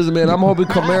 baby. Listen, man, I'm hoping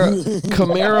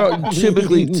Kamara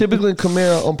typically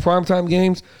Kamara on primetime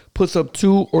games puts up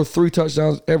 2 or 3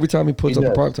 touchdowns every time he puts up a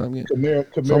primetime game. Kamara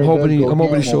so I'm hoping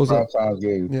he shows up.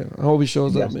 Yeah, I hope he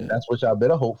shows up, man. That's what y'all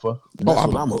better hope for.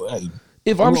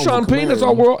 If I'm Sean Payton, that's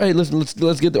all we're. Hey, listen,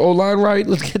 let's get the O line right.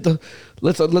 Let's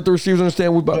let the receivers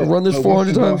understand we're about to run this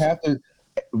 400 times.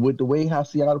 With the way how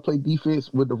Seattle play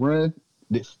defense with the run,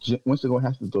 Winston gonna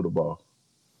have to throw the ball.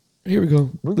 Here we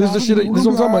go. This is the shit. This is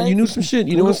what I'm talking about. You knew some shit.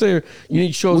 You know what I'm saying?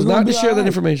 You chose not to share that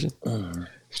information.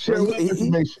 Share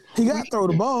information. He got to throw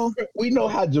the ball. We know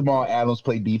how Jamal Adams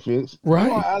play defense. Right.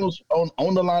 Jamal Adams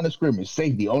on the line of scrimmage,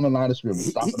 safety on the line of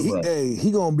scrimmage.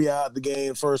 He gonna be out the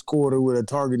game first quarter with a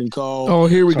targeting call. Oh,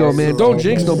 here we go, man. Don't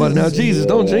jinx nobody now. Jesus,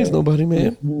 don't jinx nobody,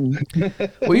 man.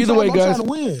 Well, either way, guys. I'm trying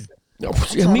to win.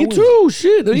 Yeah, me too.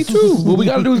 Shit, me too. What we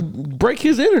got to do is break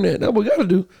his internet. That's what we got to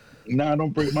do. Nah, don't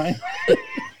break mine.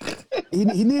 He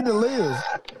need to live.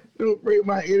 Don't break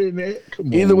my internet.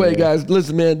 Either way, guys,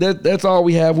 listen, man, that's all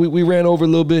we have. We ran over a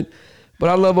little bit, but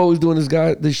I love always doing these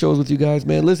shows with you guys,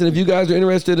 man. Listen, if you guys are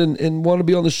interested and want to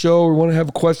be on the show or want to have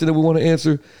a question that we want to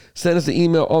answer, send us an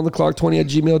email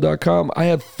ontheclock20@gmail.com. I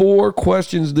had 4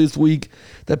 questions this week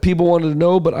that people wanted to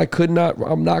know, but I'm not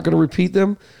going to repeat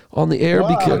them on the air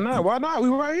because why not? We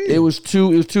were right here. It was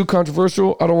too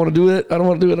controversial. I don't want to do it. I don't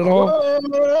want to do it at all.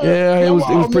 Yeah, it was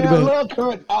pretty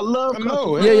bad. I love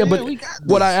Yeah, but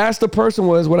what I asked the person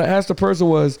was,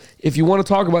 if you want to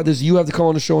talk about this, you have to come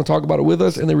on the show and talk about it with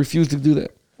us, and they refused to do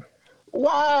that.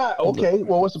 Why? Okay.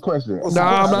 Well, what's the question? I'm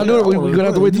not doing it. We're gonna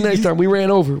have to wait till next time. We ran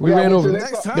over.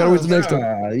 Gotta wait till next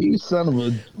time. You son of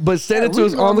a. But send it to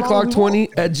us on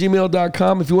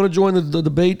theclock20@gmail.com. If you want to join the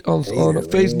debate on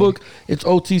Facebook, it's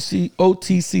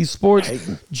OTC Sports.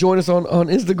 Join us on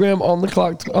Instagram on the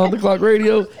clock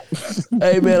radio.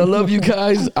 Hey man, I love you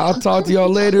guys. I'll talk to y'all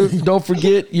later. Don't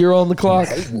forget, you're on the clock.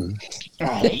 I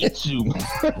hate you.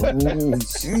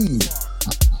 Jeez.